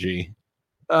trilogy.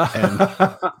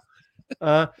 Well,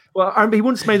 he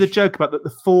once made a joke about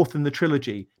the 4th in the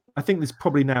trilogy. I think there's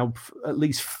probably now at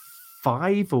least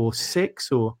 5 or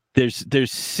 6 or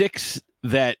there's 6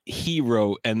 that he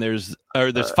wrote, and there's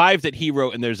 5 that he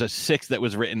wrote, and there's a 6th that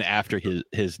was written after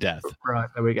his death. Right,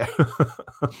 there we go.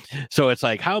 So it's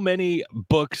like, how many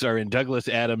books are in Douglas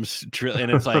Adams?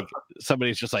 And it's like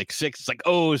somebody's just like 6. It's like,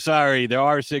 oh, sorry, there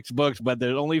are 6 books, but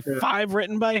there's only 5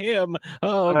 written by him.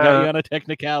 Oh, got you on a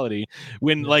technicality.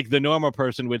 When like the normal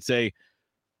person would say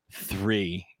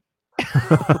 3.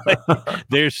 Like,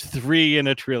 there's 3 in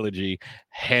a trilogy,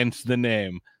 hence the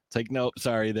name. It's like, nope,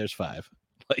 sorry, there's 5.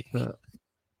 Like.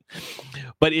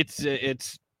 But it's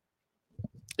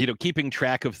keeping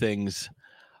track of things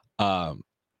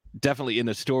definitely in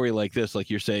a story like this, like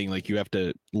you're saying, like you have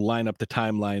to line up the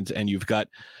timelines and you've got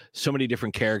so many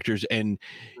different characters and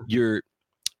you're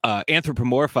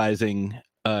anthropomorphizing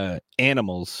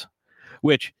animals,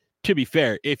 which to be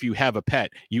fair, if you have a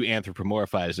pet, you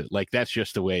anthropomorphize it. Like that's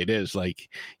just the way it is. Like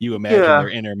you imagine their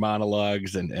inner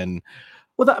monologues and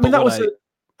well, that was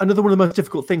another one of the most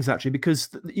difficult things, actually, because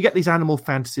you get these animal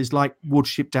fantasies like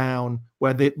Watership Down,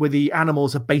 where the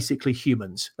animals are basically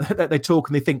humans. They talk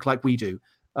and they think like we do.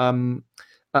 And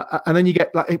then you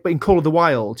get like in Call of the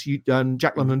Wild,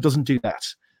 Jack London doesn't do that.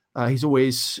 He's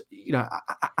always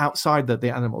outside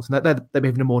the animals, and they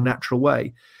behave in a more natural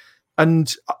way.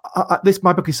 And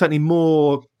my book is certainly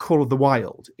more Call of the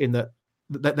Wild in that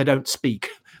they don't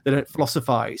speak. They don't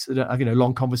philosophize. They don't have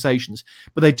long conversations,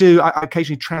 but they do. I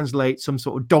occasionally translate some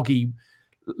sort of doggy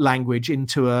language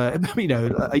into a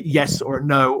yes or a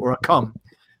no or a come,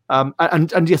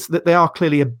 and yes, they are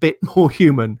clearly a bit more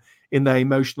human in their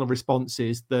emotional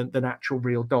responses than actual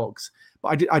real dogs.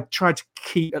 But I try to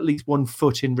keep at least one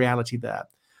foot in reality there,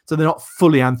 so they're not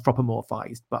fully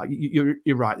anthropomorphized. But you're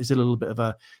right. There's a little bit of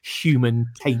a human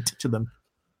taint to them.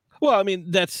 Well, I mean,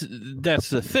 that's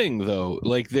the thing, though.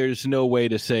 Like, there's no way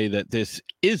to say that this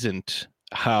isn't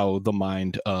how the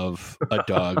mind of a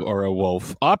dog or a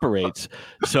wolf operates.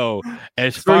 So,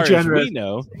 as far as we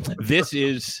know, this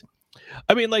is,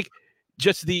 I mean, like,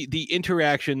 just the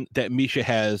interaction that Misha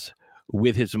has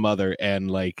with his mother and,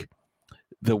 like,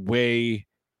 the way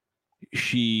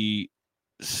she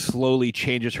slowly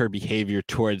changes her behavior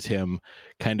towards him,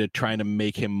 kind of trying to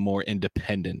make him more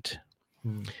independent.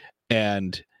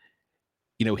 And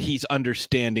he's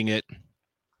understanding it,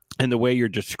 and the way you're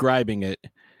describing it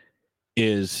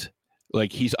is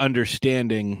like he's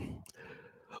understanding.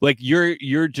 Like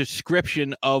your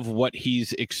description of what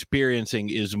he's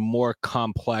experiencing is more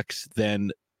complex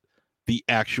than the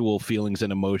actual feelings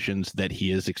and emotions that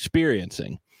he is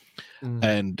experiencing.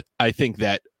 And I think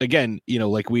that, again,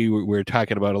 like we were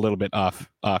talking about a little bit off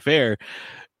air,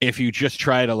 if you just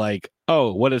try to like,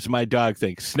 oh, what does my dog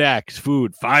think? Snacks,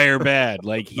 food, fire, bad.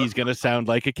 Like he's going to sound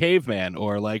like a caveman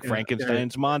or like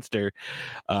Frankenstein's monster,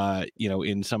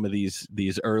 in some of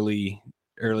these early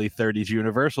 30s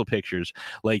Universal pictures.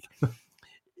 Like,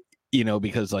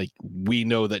 because like we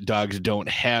know that dogs don't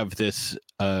have this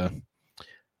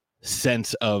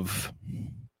sense of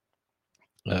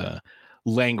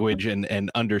language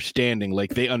and understanding.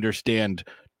 Like they understand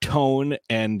tone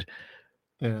and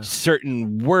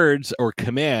certain words or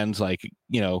commands, like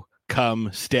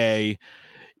come, stay,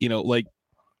 like.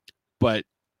 But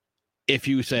if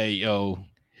you say, do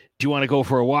you want to go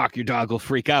for a walk, your dog will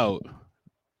freak out.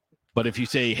 But if you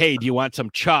say, hey, do you want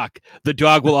some chalk, the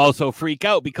dog will also freak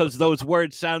out because those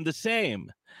words sound the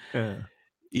same.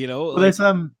 Well, there's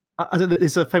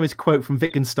there's a famous quote from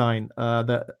Wittgenstein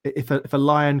that if a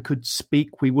lion could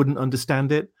speak, we wouldn't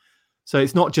understand it. So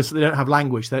it's not just that they don't have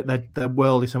language; their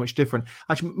world is so much different.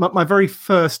 Actually, my very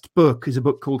first book is a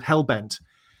book called Hellbent,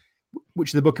 which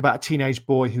is a book about a teenage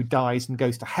boy who dies and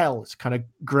goes to hell. It's kind of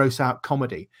gross out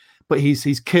comedy, but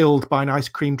he's killed by an ice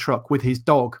cream truck with his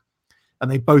dog, and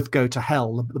they both go to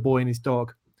hell. The boy and his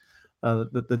dog.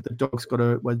 The dog's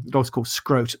the dog's called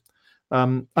Scroat,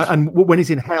 and when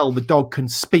he's in hell, the dog can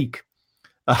speak,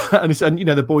 and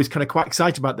the boy's kind of quite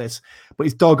excited about this, but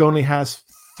his dog only has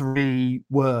 3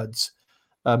 words,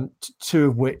 2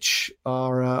 of which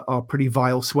are pretty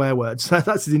vile swear words.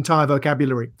 That's his entire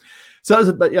vocabulary. So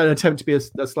that was an attempt to be a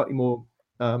slightly more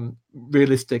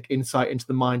realistic insight into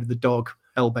the mind of the dog,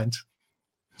 Hellbent.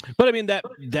 But I mean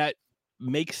that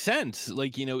makes sense.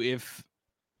 Like, if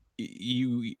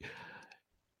you,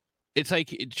 it's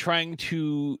like trying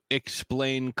to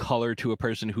explain color to a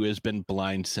person who has been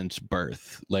blind since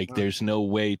birth. Like, there's no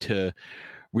way to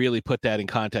really put that in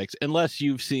context unless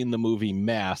you've seen the movie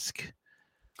Mask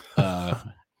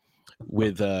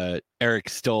with Eric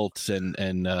Stoltz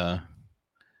and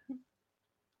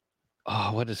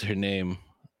what is her name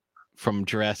from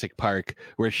Jurassic Park,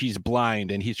 where she's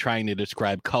blind and he's trying to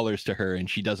describe colors to her and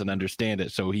she doesn't understand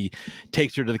it. So he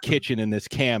takes her to the kitchen in this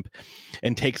camp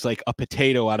and takes like a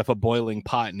potato out of a boiling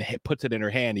pot and puts it in her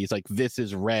hand. He's like, "This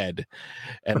is red,"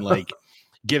 and like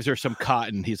gives her some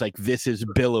cotton. He's like, "This is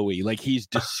billowy." Like, he's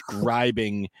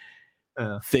describing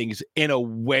things in a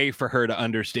way for her to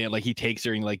understand. Like, he takes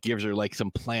her and like gives her like some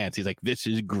plants. He's like, "This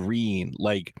is green."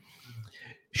 Like,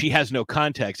 she has no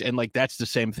context. And like, that's the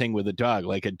same thing with a dog.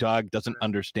 Like, a dog doesn't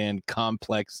understand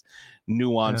complex,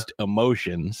 nuanced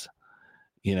emotions,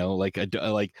 like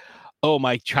oh,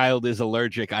 my child is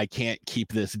allergic, I can't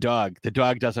keep this dog. The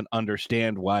dog doesn't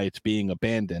understand why it's being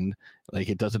abandoned. Like,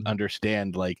 it doesn't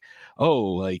understand like, oh,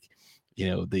 like,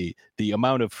 the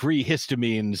amount of free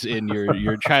histamines in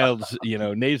your child's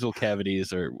nasal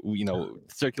cavities or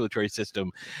circulatory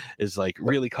system is like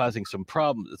really causing some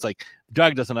problems. It's like, the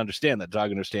dog doesn't understand that. The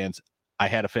dog understands, I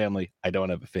had a family, I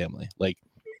don't have a family. Like,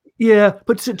 yeah,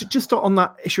 but just on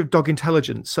that issue of dog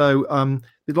intelligence, so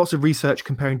there's lots of research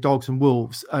comparing dogs and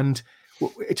wolves, and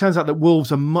it turns out that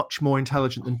wolves are much more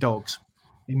intelligent than dogs,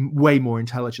 way more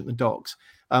intelligent than dogs.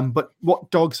 But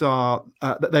what dogs are,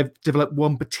 that they've developed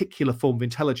one particular form of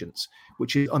intelligence,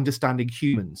 which is understanding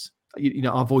humans,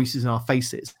 our voices and our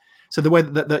faces. So the way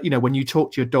that when you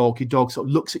talk to your dog sort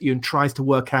of looks at you and tries to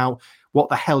work out what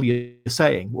the hell you're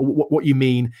saying, what you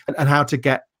mean, and how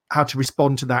to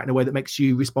respond to that in a way that makes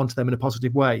you respond to them in a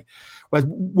positive way. Whereas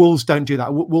wolves don't do that.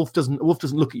 A wolf doesn't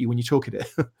look at you when you talk at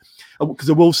it, because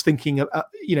a wolf's thinking,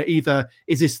 either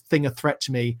is this thing a threat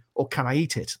to me or can I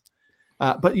eat it?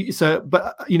 But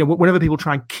whenever people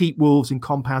try and keep wolves in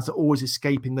compounds, they're always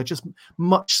escaping. They're just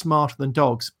much smarter than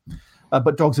dogs.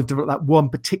 But dogs have developed that one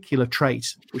particular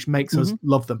trait, which makes us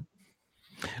love them.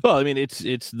 Well, I mean, it's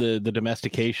the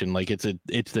domestication. Like, it's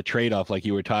the trade-off, like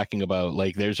you were talking about.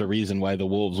 Like, there's a reason why the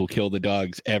wolves will kill the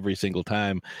dogs every single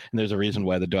time, and there's a reason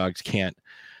why the dogs can't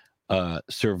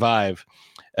survive.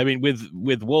 I mean,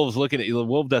 with wolves, looking at you, the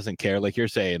wolf doesn't care. Like you're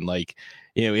saying, like,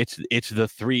 it's the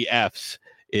 3 F's.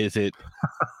 Is it,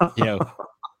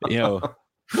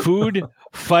 food,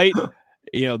 fight?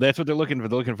 That's what they're looking for.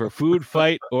 They're looking for food,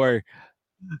 fight, or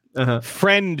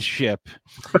friendship.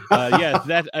 Yes,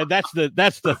 that's the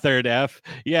 3rd F.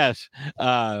 Yes.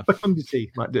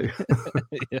 Fecundity might do.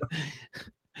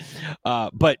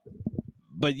 But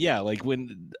yeah, like,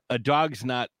 when a dog's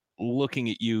not looking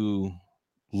at you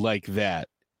like that,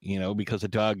 because a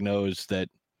dog knows that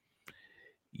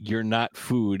you're not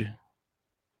food.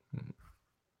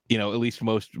 At least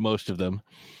most of them.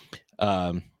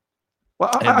 Well,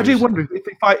 I do wonder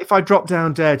if I drop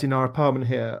down dead in our apartment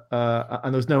here,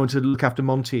 and there was no one to look after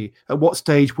Monty, at what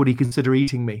stage would he consider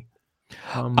eating me?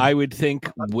 I would think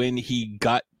when he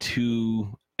got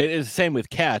to, it is the same with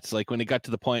cats. Like, when it got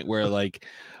to the point where like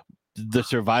the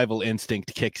survival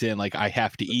instinct kicks in, like, I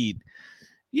have to eat.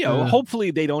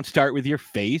 Hopefully they don't start with your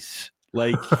face.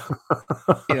 Like,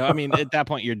 I mean, at that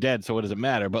point you're dead, so what does it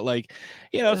matter? But like,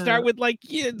 start with like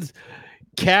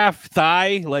calf,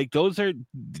 thigh, like those are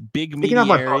big meaty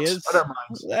areas. I don't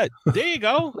mind. There you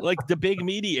go, like the big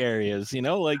meaty areas.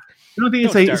 Like,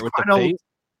 he's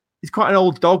quite an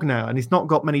old dog now, and he's not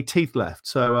got many teeth left.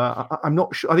 So I'm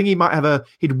not sure. I think he might have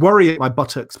he'd worry at my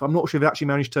buttocks, but I'm not sure if he actually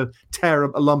managed to tear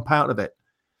a lump out of it.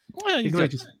 Well,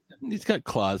 he's got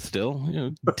claws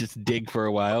still. Just dig for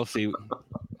a while, see.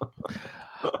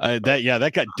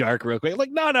 That got dark real quick.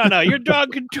 Like, no, your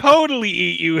dog could totally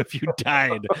eat you if you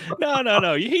died.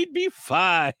 No, he'd be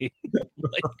fine.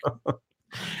 Like,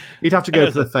 you'd have to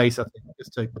go for the face, I think,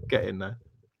 just to get in there.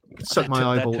 Suck my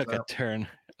eyeballs out. That took a turn.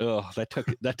 Oh, that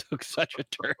took such a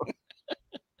turn.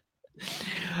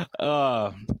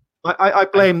 I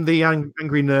blame the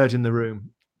angry nerd in the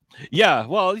room. Yeah,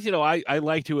 well, I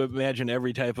like to imagine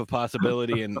every type of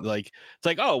possibility, and like it's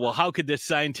like, oh well, how could this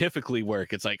scientifically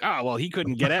work? It's like, oh well, he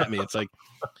couldn't get at me. It's like,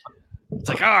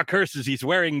 curses, he's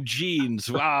wearing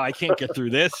jeans. Wow, I can't get through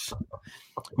this.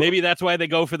 Maybe that's why they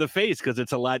go for the face, because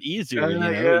it's a lot easier,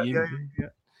 Yeah.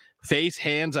 Face,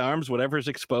 hands, arms, whatever's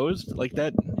exposed like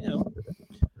that,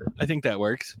 I think that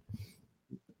works.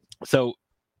 So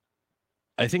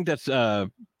I think that's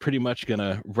pretty much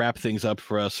gonna wrap things up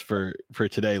for us for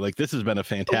today. Like, this has been a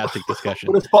fantastic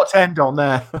discussion. What a spot to end on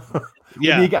there.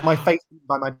 Yeah. You get my face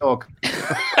by my dog.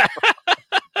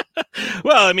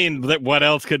 Well, I mean,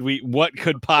 what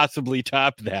could possibly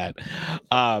top that?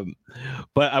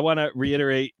 But I want to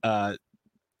reiterate,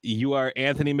 you are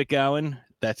Anthony McGowan.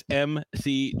 That's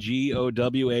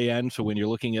McGowan. So when you're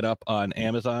looking it up on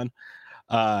Amazon,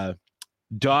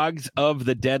 Dogs of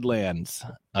the Deadlands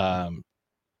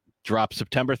drops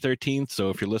September 13th. So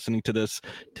if you're listening to this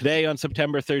today on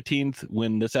September 13th,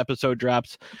 when this episode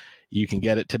drops, you can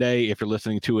get it today. If you're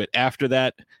listening to it after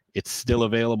that, it's still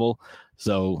available.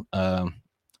 So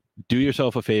do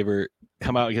yourself a favor,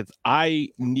 come out, because I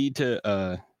need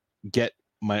to get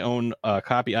my own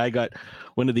copy. I got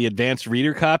one of the advanced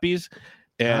reader copies,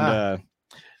 and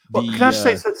well, can I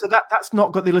say, so that's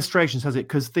not got the illustrations, has it?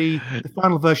 Because the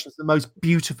final version is the most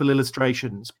beautiful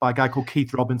illustrations by a guy called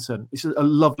Keith Robinson. This is a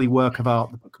lovely work of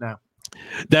art, the book now.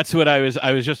 That's what I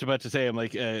was just about to say. I'm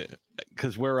like,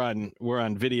 because we're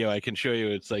on video, I can show you.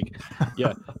 It's like,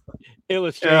 yeah,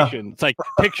 illustration. Yeah. It's like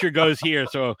picture goes here,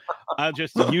 so I'll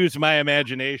just use my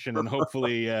imagination, and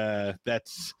hopefully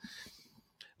that's.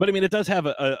 But I mean, it does have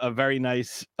a very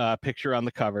nice picture on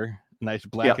the cover, nice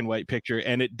black and white picture,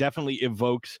 and it definitely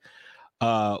evokes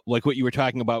like what you were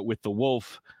talking about with the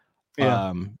wolf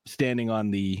standing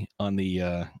on the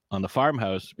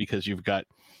farmhouse, because you've got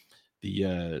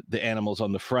the animals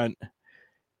on the front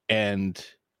and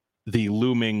the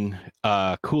looming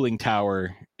cooling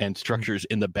tower and structures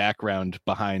in the background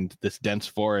behind this dense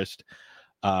forest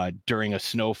during a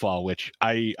snowfall, which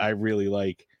I really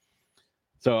like.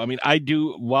 So, I mean,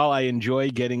 while I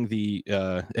enjoy getting the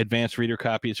advanced reader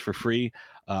copies for free,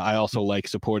 I also like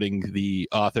supporting the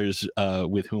authors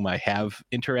with whom I have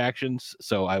interactions.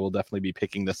 So I will definitely be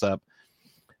picking this up.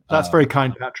 That's very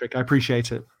kind, Patrick. I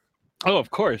appreciate it. Oh,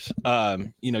 of course.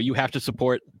 You have to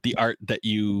support the art that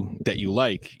you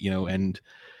like, and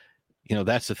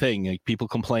that's the thing. Like, people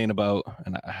complain about,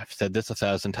 and I've said this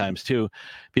 1,000 times too,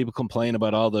 people complain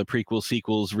about all the prequels,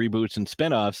 sequels, reboots, and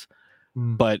spinoffs,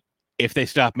 but if they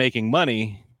stop making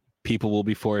money, people will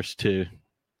be forced to,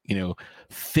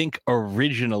 think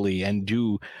originally and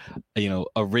do,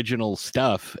 original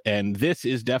stuff. And this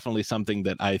is definitely something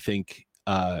that I think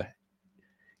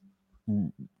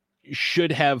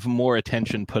should have more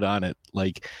attention put on it.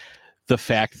 Like, the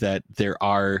fact that there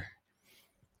are,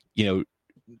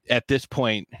 at this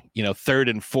point, third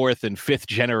and fourth and fifth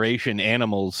generation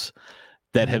animals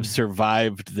that have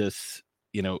survived this,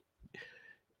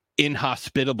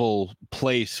 inhospitable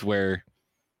place where,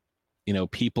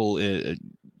 people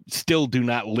still do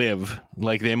not live.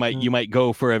 Like, you might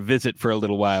go for a visit for a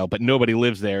little while, but nobody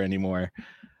lives there anymore.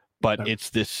 But it's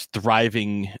this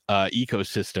thriving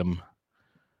ecosystem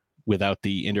without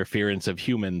the interference of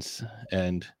humans.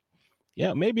 And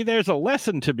maybe there's a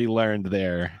lesson to be learned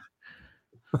there.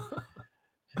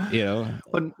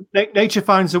 When nature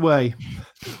finds a way.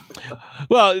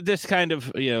 Well, this kind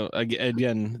of,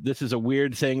 again, this is a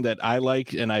weird thing that I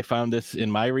like, and I found this in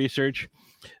my research.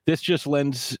 This just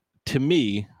lends, to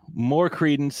me, more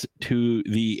credence to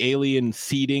the alien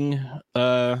seeding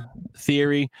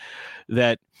theory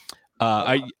that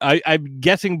I'm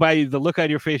guessing by the look on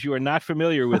your face, you are not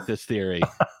familiar with this theory.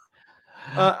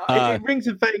 It rings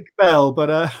a vague bell,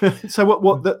 but so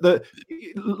what the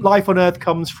life on Earth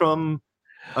comes from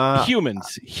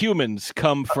humans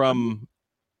come from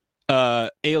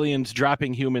aliens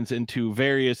dropping humans into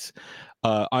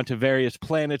onto various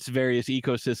planets, various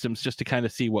ecosystems, just to kind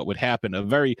of see what would happen. A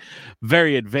very,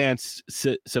 very advanced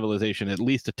civilization, at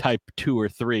least a type 2 or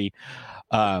 3.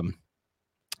 It'd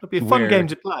be a fun game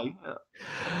to play.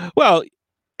 Well,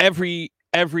 every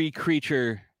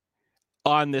creature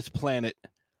on this planet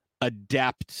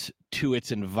adapts to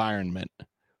its environment,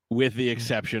 with the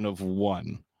exception of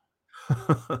one.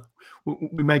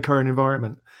 We make our own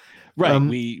environment. Right.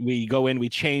 We go in, we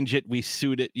change it, we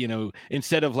suit it,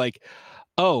 instead of like,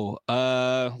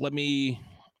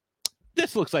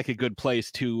 this looks like a good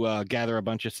place to gather a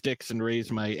bunch of sticks and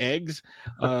raise my eggs.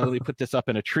 Let me put this up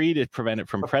in a tree to prevent it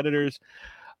from predators.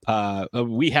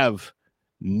 We have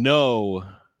no,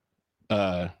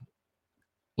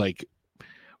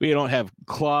 we don't have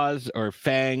claws or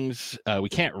fangs. We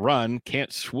can't run,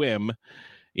 can't swim.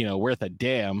 worth a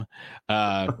damn.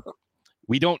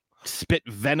 We don't spit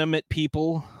venom at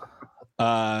people.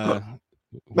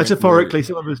 Metaphorically,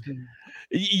 some of us can.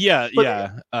 Yeah.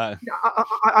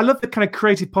 I love the kind of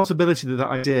creative possibility of that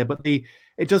idea, but it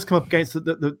does come up against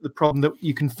the problem that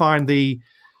you can find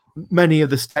many of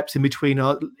the steps in between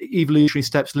are evolutionary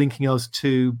steps linking us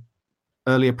to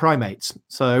earlier primates.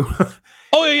 So,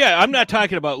 oh yeah, I'm not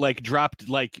talking about like dropped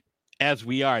like as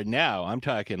we are now. I'm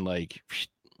talking like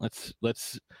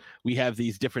we have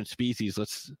these different species.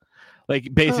 Let's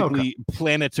like basically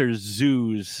planets or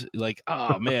zoos. Like,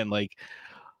 oh man, like.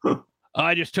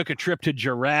 I just took a trip to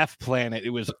Giraffe Planet.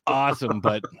 It was awesome,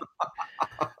 but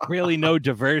really no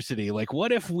diversity. Like,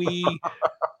 what if we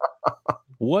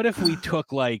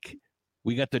took like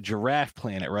we got the Giraffe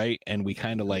Planet, right? And we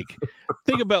kind of like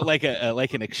think about like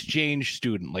an exchange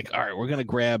student. Like, all right, we're gonna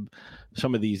grab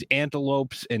some of these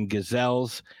antelopes and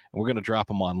gazelles, and we're gonna drop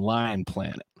them on Lion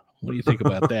Planet. What do you think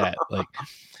about that? Like,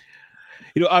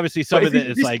 obviously some of it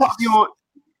is like.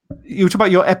 You talk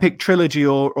about your epic trilogy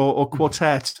or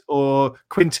quartet or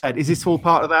quintet. Is this all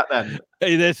part of that then?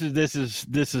 Hey, this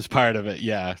is part of it.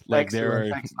 Yeah, like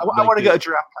excellent, I want to go to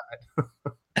Giraffe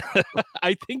Planet.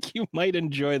 I think you might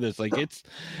enjoy this. Like it's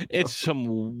some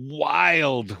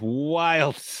wild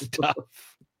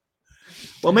stuff.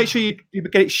 Well, make sure you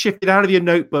get it shifted out of your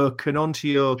notebook and onto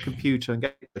your computer and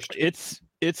get it.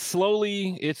 It's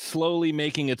slowly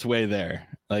making its way there.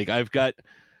 Like I've got.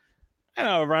 I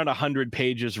don't know, around 100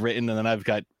 pages written, and then I've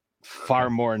got far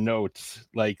more notes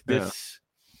like this.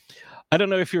 Yeah. I don't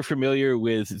know if you're familiar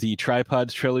with the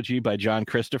Tripods trilogy by John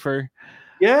Christopher.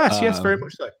 Yes, very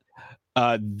much so.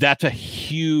 That's a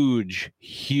huge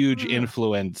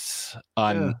influence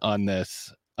on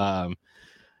this.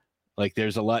 Like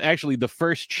there's a lot. Actually, the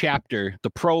first chapter, the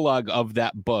prologue of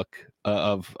that book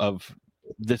of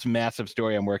this massive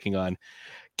story I'm working on,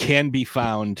 can be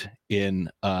found in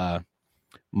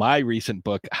my recent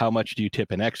book, How Much Do You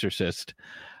Tip an Exorcist?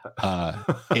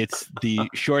 It's the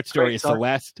short story. It's the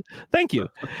last. Thank you.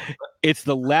 It's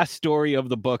the last story of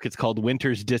the book. It's called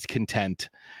Winter's Discontent,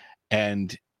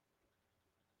 and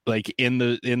like in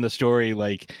the story,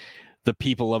 like the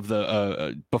people of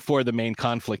the before the main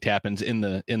conflict happens in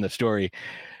the story,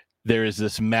 there is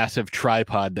this massive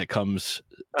tripod that comes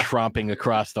tromping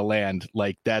across the land.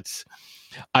 Like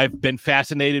I've been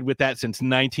fascinated with that since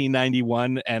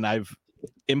 1991, and I've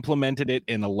implemented it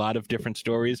in a lot of different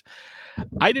stories.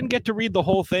 I didn't get to read the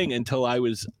whole thing until I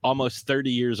was almost 30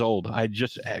 years old. I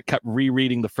just kept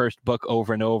rereading the first book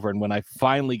over and over, and when I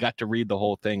finally got to read the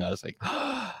whole thing, I was like,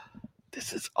 oh,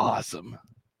 this is awesome.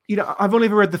 I've only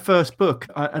ever read the first book,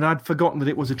 and I'd forgotten that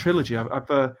it was a trilogy. I've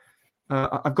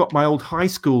got my old high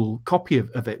school copy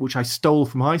of it, which I stole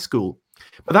from high school.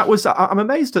 But that was I'm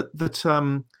amazed that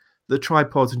the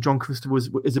Tripods and John Christopher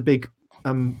is a big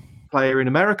player in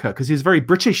America, because he's a very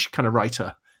British kind of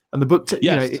writer, and the book so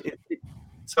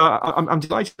I'm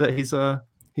delighted that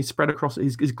he's spread across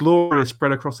his glorious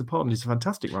spread across the pond. He's a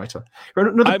fantastic writer.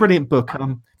 Another brilliant book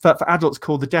for adults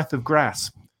called The Death of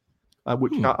Grass,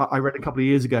 which I read a couple of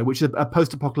years ago, which is a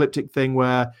post-apocalyptic thing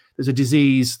where there's a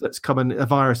disease that's come in, a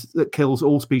virus that kills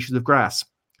all species of grass.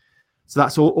 So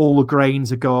that's all the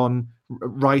grains are gone,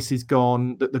 rice is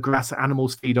gone, the grass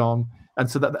animals feed on. And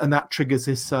so that triggers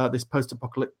this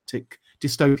post-apocalyptic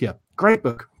dystopia. Great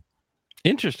book.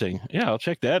 Interesting. Yeah, I'll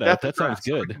check that out. That sounds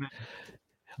good.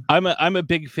 I'm a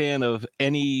big fan of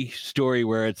any story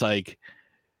where it's like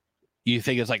you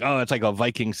think it's like, oh, it's like a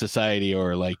Viking society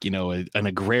or like an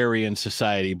agrarian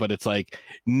society, but it's like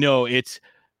no, it's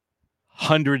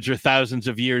hundreds or thousands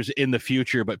of years in the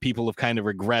future, but people have kind of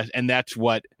regressed, and that's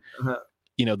what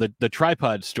the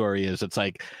Tripod story is. It's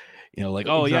like. Like,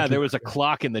 oh, exactly. Yeah, there was a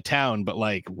clock in the town, but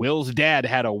like Will's dad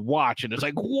had a watch, and it's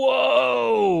like,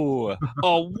 whoa,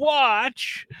 a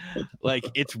watch. Like,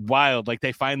 it's wild. Like,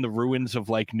 they find the ruins of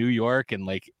like New York and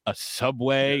like a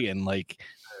subway, and like,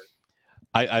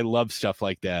 I love stuff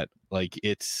like that. Like,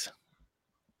 it's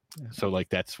so like,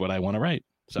 that's what I want to write.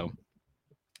 So,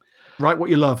 write what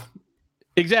you love.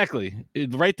 Exactly.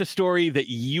 Write the story that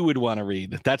you would want to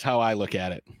read. That's how I look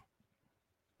at it.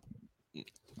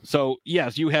 So,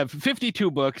 yes, you have 52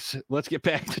 books. Let's get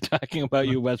back to talking about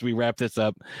you as we wrap this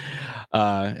up.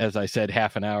 As I said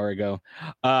half an hour ago.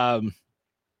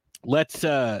 Let's,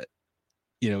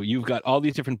 you've got all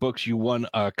these different books. You won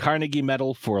a Carnegie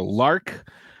Medal for Lark.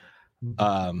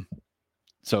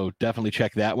 So definitely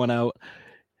check that one out.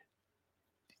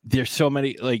 There's so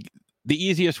many, like, the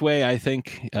easiest way, I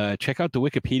think, check out the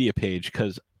Wikipedia page,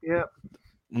 because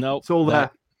it's all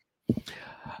there.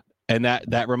 And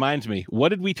that reminds me, what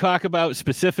did we talk about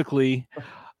specifically?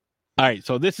 All right,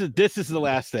 so this is the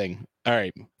last thing. All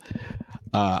right,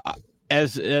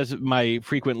 As my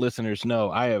frequent listeners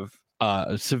know, I have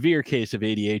a severe case of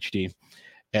ADHD,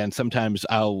 and sometimes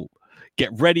I'll get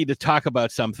ready to talk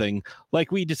about something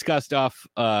like we discussed off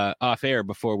air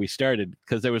before we started,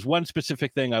 because there was one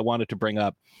specific thing I wanted to bring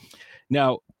up.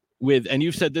 Now, and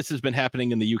you've said this has been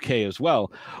happening in the UK as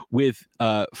well, with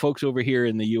folks over here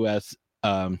in the US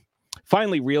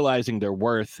finally realizing their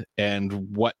worth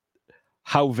and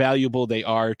how valuable they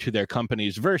are to their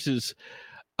companies versus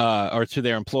or to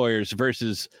their employers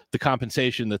versus the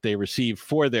compensation that they receive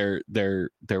for their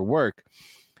work.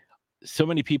 So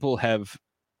many people have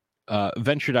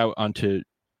ventured out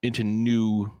into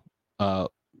new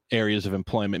areas of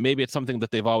employment. Maybe it's something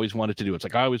that they've always wanted to do. It's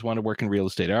like, I always wanted to work in real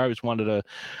estate, or I always wanted to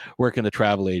work in a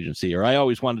travel agency, or I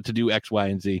always wanted to do X, Y,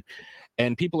 and Z.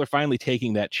 And people are finally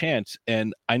taking that chance.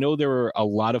 And I know there are a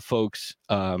lot of folks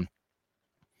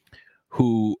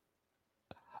who,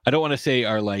 I don't want to say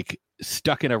are like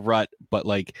stuck in a rut, but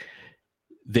like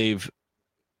they've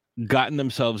gotten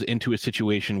themselves into a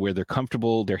situation where they're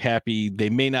comfortable, they're happy, they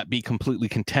may not be completely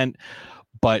content,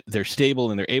 but they're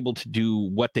stable and they're able to do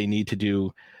what they need to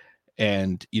do.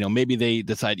 And, maybe they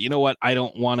decide, you know what, I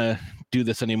don't want to do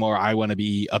this anymore. I want to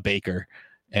be a baker.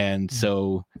 And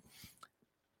so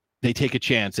they take a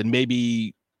chance, and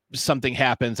maybe something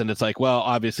happens and it's like, well,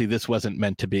 obviously this wasn't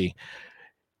meant to be.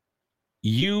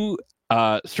 You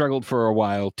struggled for a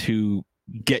while to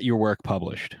get your work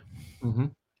published. Mm-hmm.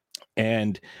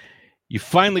 And you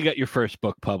finally got your first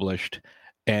book published,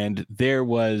 and there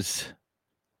was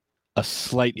a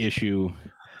slight issue.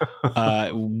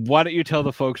 Why don't you tell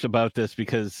the folks about this,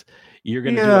 because you're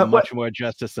going to do it much more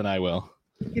justice than I will.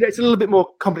 It's a little bit more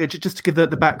complicated, just to give the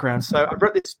background. So I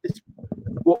wrote this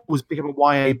what was become a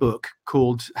YA book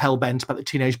called Hellbent, about the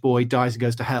teenage boy dies and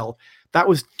goes to hell. That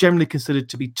was generally considered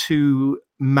to be too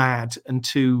mad and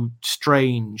too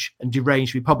strange and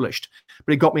deranged to be published.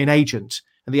 But it got me an agent,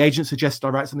 and the agent suggested I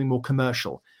write something more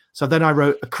commercial. So then I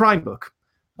wrote a crime book,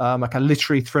 like a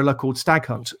literary thriller called Stag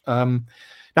Hunt. And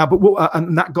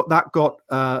that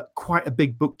got quite a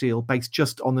big book deal based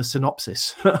just on the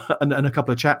synopsis and a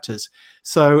couple of chapters.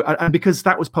 So, and because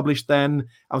that was published then,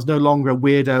 I was no longer a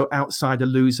weirdo, outsider,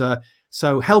 loser.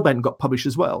 So Hellbent got published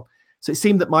as well. So it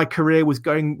seemed that my career was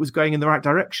going in the right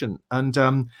direction. And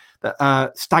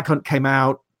Stag Hunt came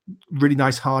out, really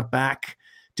nice hardback,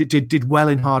 did well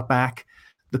in hardback.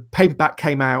 The paperback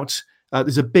came out.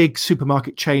 There's a big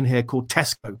supermarket chain here called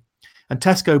Tesco, and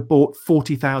Tesco bought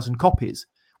 40,000 copies,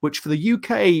 which for the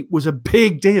UK was a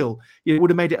big deal. It would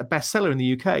have made it a bestseller in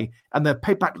the UK. And the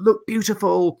paperback looked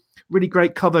beautiful, really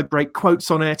great cover, great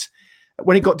quotes on it.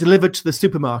 When it got delivered to the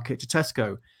supermarket, to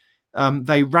Tesco,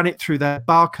 they ran it through their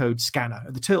barcode scanner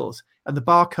at the tills, and the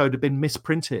barcode had been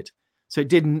misprinted. So it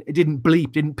didn't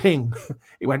bleep, didn't ping.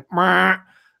 It went, Mah.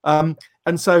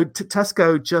 And so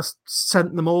Tesco just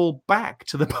sent them all back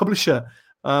to the publisher,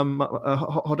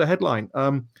 Hodder Headline.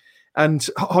 And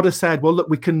Hodder said, well, look,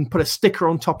 we can put a sticker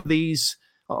on top of these,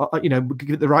 we can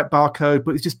give it the right barcode,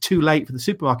 but it's just too late for the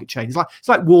supermarket chain. It's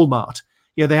like Walmart.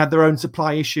 They had their own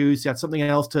supply issues. They had something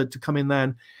else to come in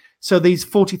then. So these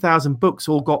 40,000 books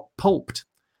all got pulped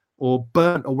or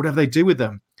burnt or whatever they do with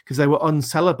them, because they were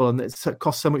unsellable and it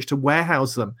cost so much to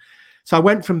warehouse them. So I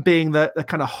went from being the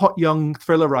kind of hot young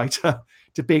thriller writer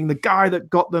to being the guy that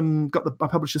got the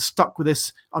publisher stuck with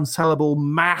this unsellable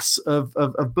mass of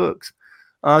books.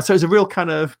 So it was a real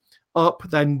kind of up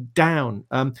then down.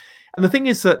 And the thing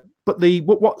is that,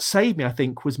 what saved me, I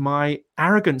think, was my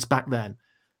arrogance back then.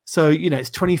 So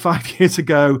it's 25 years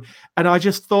ago, and I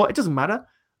just thought it doesn't matter.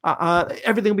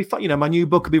 Everything will be fine. My new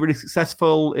book will be really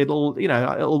successful. It'll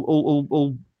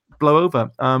all blow over.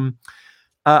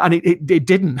 And it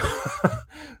didn't,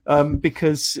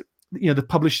 because the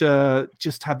publisher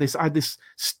just had this. I had this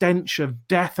stench of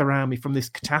death around me from this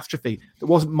catastrophe. It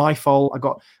wasn't my fault. I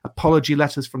got apology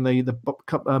letters from the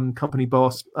company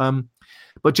boss,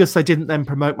 but just they didn't then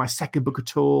promote my second book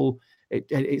at all.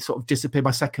 It sort of disappeared.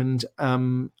 My second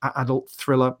adult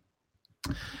thriller.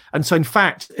 And so, in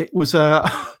fact, it was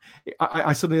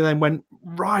I suddenly then went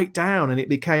right down, and it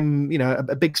became,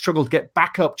 a big struggle to get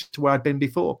back up to where I'd been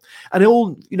before. And it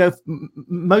all,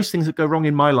 most things that go wrong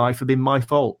in my life have been my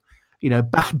fault.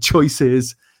 Bad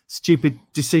choices, stupid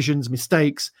decisions,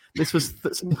 mistakes. This was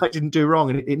something I didn't do wrong,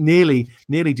 and it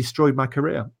nearly destroyed my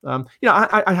career.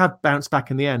 I have bounced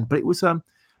back in the end, but it was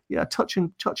touch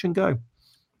and go.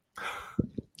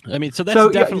 I mean, so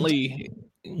that's definitely.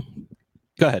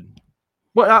 Go ahead.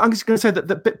 Well, I'm just going to say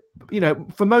that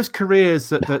for most careers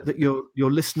that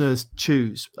your listeners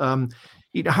choose,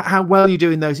 how well you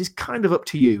do in those is kind of up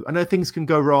to you. I know things can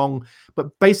go wrong, but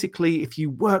basically, if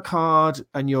you work hard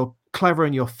and you're clever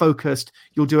and you're focused,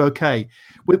 you'll do okay.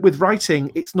 With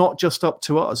writing, it's not just up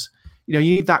to us. You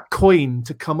need that coin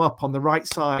to come up on the right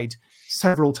side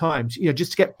several times.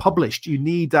 Just to get published, you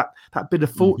need that bit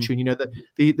of fortune.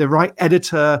 Mm-hmm. The right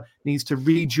editor needs to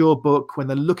read your book when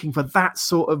they're looking for that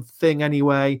sort of thing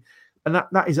anyway. And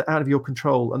that is out of your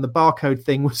control. And the barcode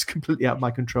thing was completely out of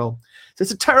my control. So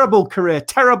it's a terrible career,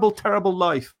 terrible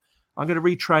life. I'm going to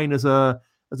retrain as a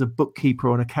bookkeeper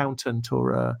or an accountant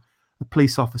or a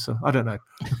police officer. I don't know.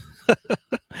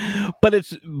 But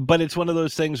it's one of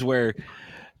those things where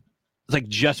it's like,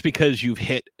 just because you've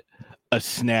hit a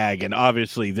snag, and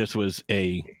obviously this was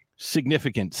a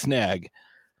significant snag.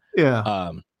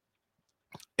 Yeah.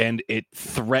 And it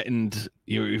threatened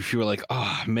you. If you were like,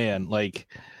 oh man, like,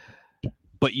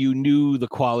 but you knew the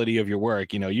quality of your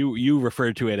work. You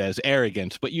referred to it as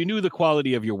arrogance, but you knew the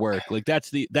quality of your work. Like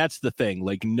that's the thing,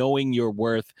 like knowing your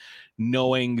worth,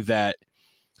 knowing that,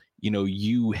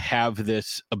 you have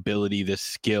this ability, this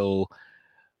skill.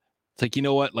 It's like, you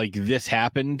know what, like this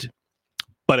happened,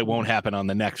 but it won't happen on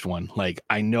the next one. Like,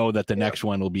 I know that the next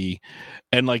one will be,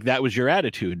 and like, that was your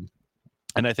attitude.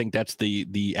 And I think that's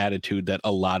the attitude that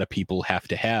a lot of people have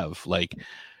to have. Like,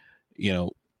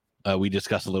 we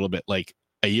discussed a little bit, like,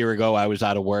 a year ago, I was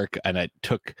out of work and it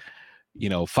took,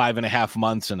 5.5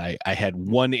 months. And I had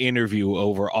one interview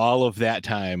over all of that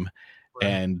time, right.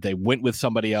 And they went with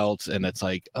somebody else. And it's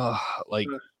like, oh, like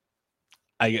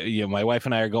my wife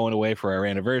and I are going away for our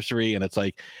anniversary. And it's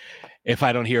like, if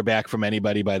I don't hear back from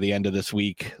anybody by the end of this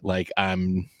week, like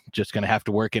I'm just going to have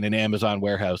to work in an Amazon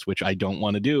warehouse, which I don't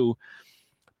want to do,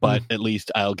 but at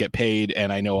least I'll get paid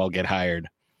and I know I'll get hired.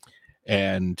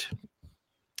 And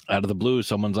out of the blue,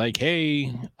 someone's like, hey,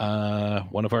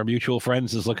 one of our mutual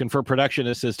friends is looking for production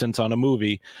assistance on a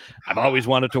movie. I've always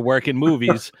wanted to work in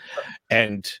movies.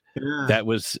 And that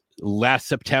was last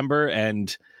September.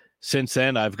 And since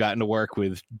then, I've gotten to work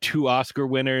with 2 Oscar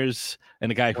winners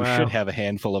and a guy who should have a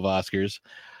handful of Oscars.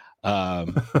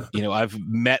 I've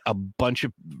met a bunch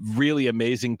of really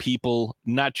amazing people,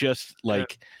 not just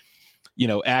like,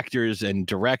 actors and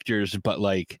directors, but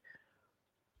like,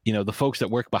 the folks that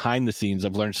work behind the scenes.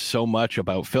 I've learned so much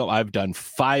about film. I've done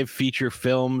 5 feature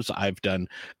films. I've done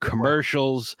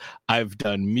commercials. I've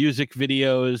done music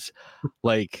videos.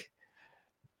 Like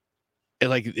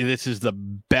this is the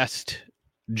best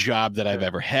job that I've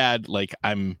ever had. Like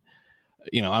I'm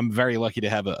very lucky to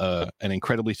have an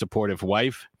incredibly supportive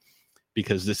wife,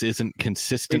 because this isn't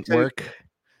consistent work.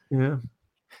 Yeah.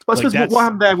 Well, I suppose what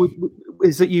happened there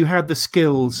is that you had the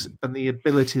skills and the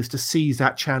abilities to seize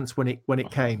that chance when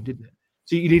it came, didn't it?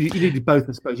 So you needed both,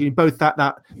 I suppose. You need both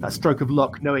that stroke of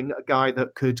luck, knowing a guy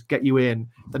that could get you in,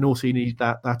 then also you need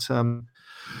that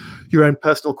your own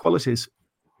personal qualities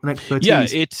and expertise. Yeah,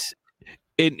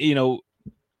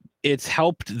 it's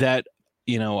helped that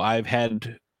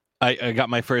I got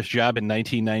my first job in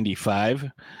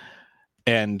 1995.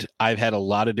 And I've had a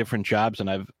lot of different jobs, and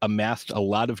I've amassed a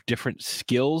lot of different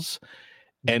skills,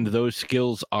 and those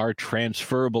skills are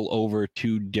transferable over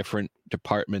to different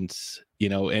departments,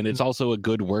 and it's also a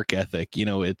good work ethic.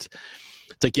 It's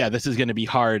like, yeah, this is going to be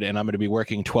hard, and I'm going to be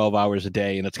working 12 hours a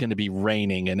day, and it's going to be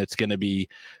raining, and it's going to be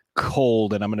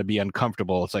cold, and I'm going to be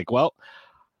uncomfortable. It's like, well,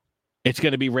 it's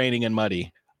going to be raining and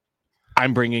muddy.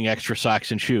 I'm bringing extra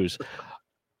socks and shoes.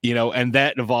 And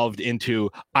that evolved into,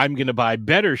 I'm going to buy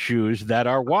better shoes that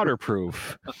are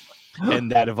waterproof.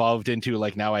 And that evolved into,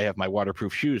 like, now I have my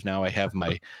waterproof shoes. Now I have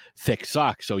my thick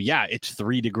socks. So yeah, it's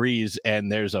 3 degrees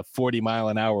and there's a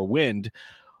 40-mile-an-hour wind,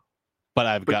 but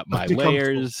I've got my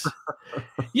layers.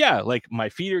 Yeah. Like my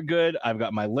feet are good. I've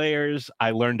got my layers. I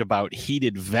learned about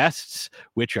heated vests,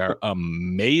 which are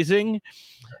amazing.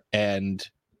 And,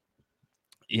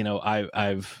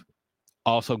 I've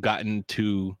also gotten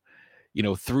to,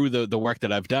 through the work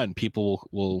that I've done, people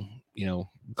will,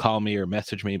 call me or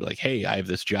message me like, hey, I have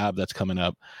this job that's coming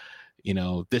up.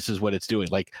 This is what it's doing.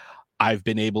 Like, I've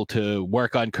been able to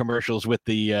work on commercials with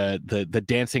the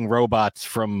dancing robots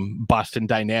from Boston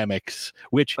Dynamics,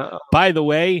 which, by the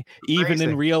way, even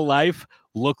in real life,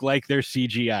 look like they're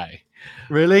CGI.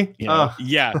 Really?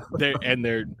 Yeah. They're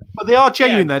but they are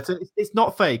genuine. Yeah. It's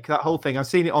not fake. That whole thing. I've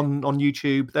seen it on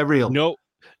YouTube. They're real. No,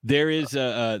 there is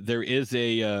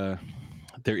a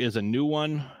new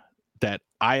one that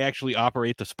I actually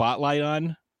operate the spotlight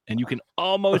on, and you can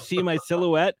almost see my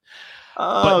silhouette.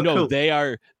 But no, cool. They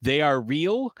are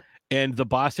real, and the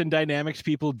Boston Dynamics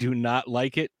people do not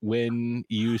like it when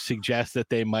you suggest that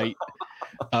they might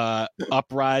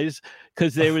uprise,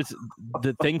 because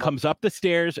the thing comes up the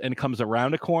stairs and comes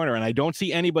around a corner, and I don't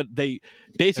see anybody. They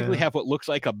basically have what looks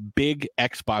like a big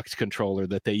Xbox controller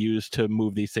that they use to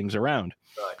move these things around.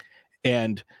 Right.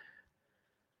 And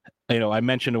I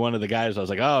mentioned to one of the guys, I was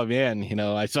like, oh man,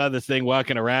 I saw this thing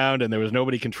walking around and there was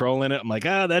nobody controlling it. I'm like,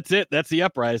 that's it. That's the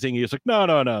uprising. He's like,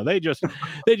 no. They just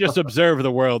observe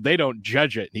the world. They don't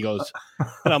judge it. And he goes,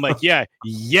 and I'm like, yeah,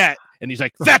 yet. And he's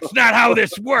like, that's not how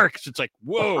this works. It's like,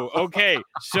 whoa, okay,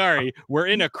 sorry. We're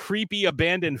in a creepy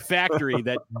abandoned factory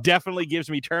that definitely gives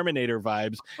me Terminator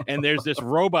vibes. And there's this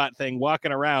robot thing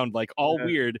walking around like all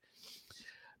weird.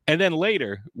 And then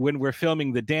later, when we're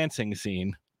filming the dancing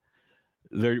scene,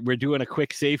 we're doing a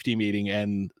quick safety meeting,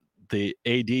 and the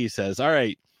AD says, all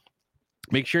right,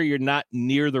 make sure you're not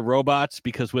near the robots,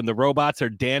 because when the robots are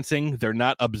dancing, they're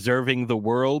not observing the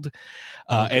world,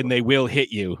 and they will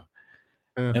hit you.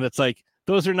 And it's like,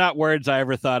 those are not words I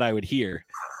ever thought I would hear.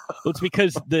 Well, it's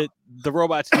because the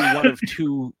robots do one of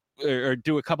two, or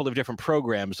do a couple of different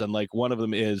programs. And like one of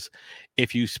them is,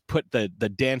 if you put the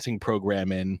dancing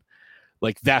program in,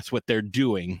 like that's what they're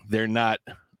doing. They're not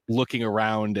looking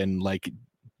around and like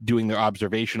doing their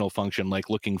observational function, like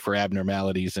looking for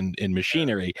abnormalities in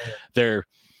machinery. They're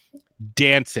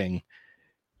dancing.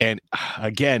 And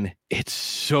again, it's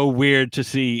so weird to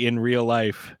see in real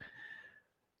life.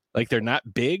 Like they're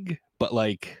not big, but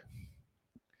like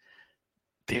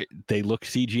they look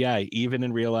CGI even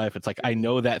in real life. It's like, I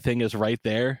know that thing is right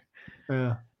there.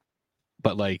 Yeah.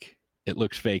 But like it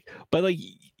looks fake. But like,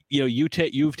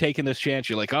 you've taken this chance.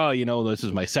 You're like, oh, this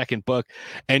is my second book,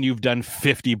 and you've done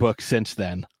 50 books since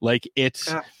then. Like it's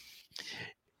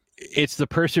the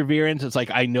perseverance. It's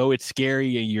like, I know it's scary.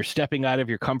 You're stepping out of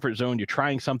your comfort zone. You're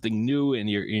trying something new, and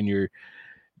you're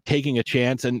taking a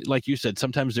chance. And like you said,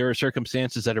 sometimes there are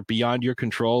circumstances that are beyond your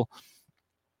control.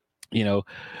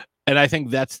 And I think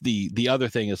that's the other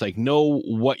thing is like, know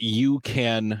what you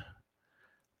can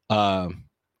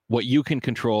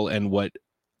control, and what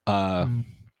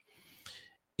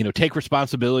take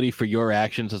responsibility for your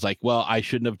actions. It's like, well, I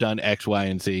shouldn't have done X, Y,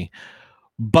 and Z,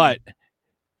 but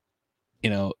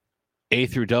A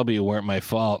through W weren't my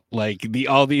fault. Like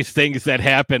all these things that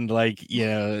happened, like,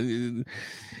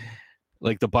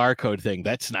 like the barcode thing,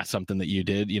 that's not something that you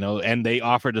did, and they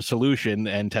offered a solution,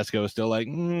 and Tesco was still like,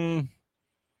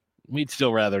 we'd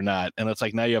still rather not. And it's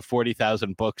like, now you have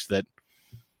 40,000 books that,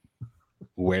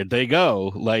 where'd they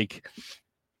go? Like,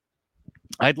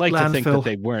 I'd like to think that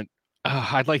they weren't,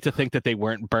 I'd like to think that they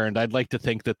weren't burned. I'd like to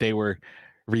think that they were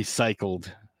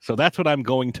recycled. So that's what I'm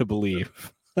going to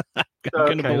believe. I'm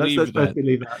going to believe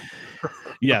that.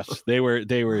 Yes, they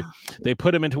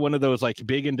put them into one of those like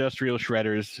big industrial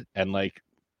shredders, and like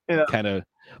kind of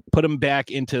put them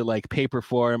back into like paper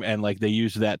form, and like they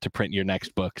use that to print your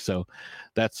next book. So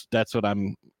that's what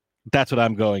I'm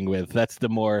going with. That's the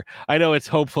more, I know it's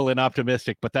hopeful and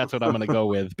optimistic, but that's what I'm going to go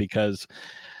with, because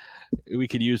we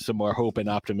could use some more hope and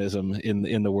optimism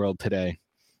in the world today.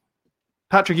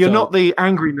 Patrick, you're not the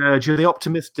angry nerd. You're the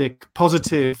optimistic,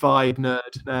 positive vibe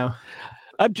nerd now.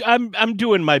 I'm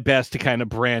doing my best to kind of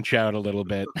branch out a little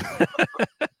bit.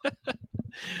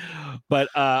 But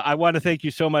I want to thank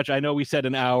you so much. I know we said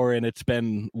an hour, and it's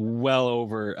been well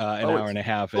over an hour and a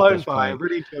half. Flown by. I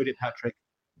really enjoyed it, Patrick.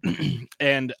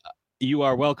 And you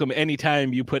are welcome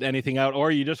anytime you put anything out,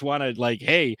 or you just want to like,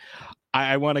 hey,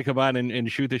 I want to come on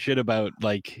and shoot the shit about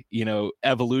like,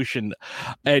 evolution.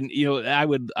 And, I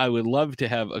would love to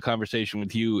have a conversation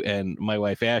with you and my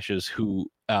wife, Ashes,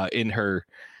 who in her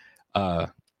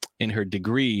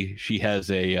degree, she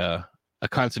has a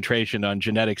concentration on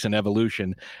genetics and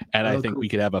evolution. And I think we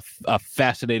could have a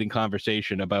fascinating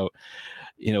conversation about,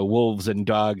 wolves and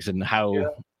dogs, and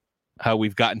how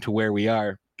we've gotten to where we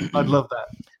are. I'd love that.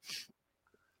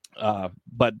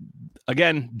 But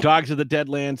again, Dogs of the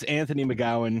Deadlands, Anthony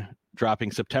McGowan,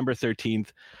 dropping September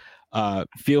 13th.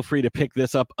 Feel free to pick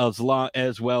this up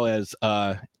as well as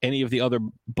any of the other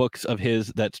books of his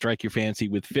that strike your fancy,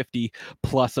 with 50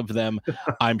 plus of them.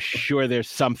 I'm sure there's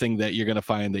something that you're going to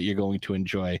find that you're going to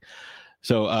enjoy.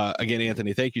 So again,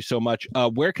 Anthony, thank you so much.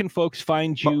 Where can folks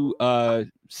find you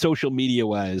social media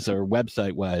wise or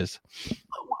website wise?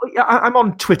 I'm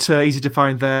on Twitter, easy to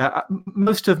find there.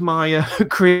 Most of my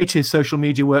creative social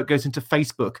media work goes into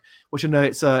Facebook, which I know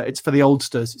it's for the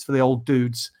oldsters, it's for the old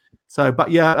dudes. So, but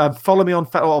yeah, follow me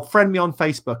or friend me on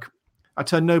Facebook. I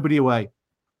turn nobody away.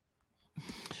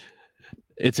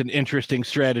 It's an interesting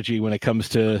strategy when it comes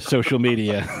to social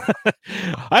media.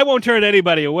 I won't turn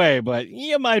anybody away, but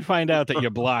you might find out that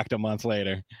you're blocked a month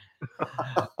later.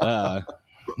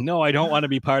 No, I don't want to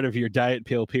be part of your diet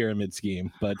pill pyramid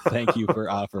scheme, but thank you for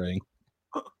offering.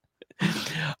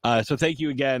 So thank you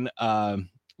again.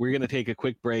 We're going to take a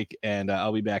quick break, and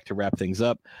I'll be back to wrap things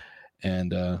up.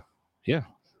 And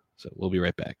so we'll be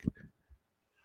right back.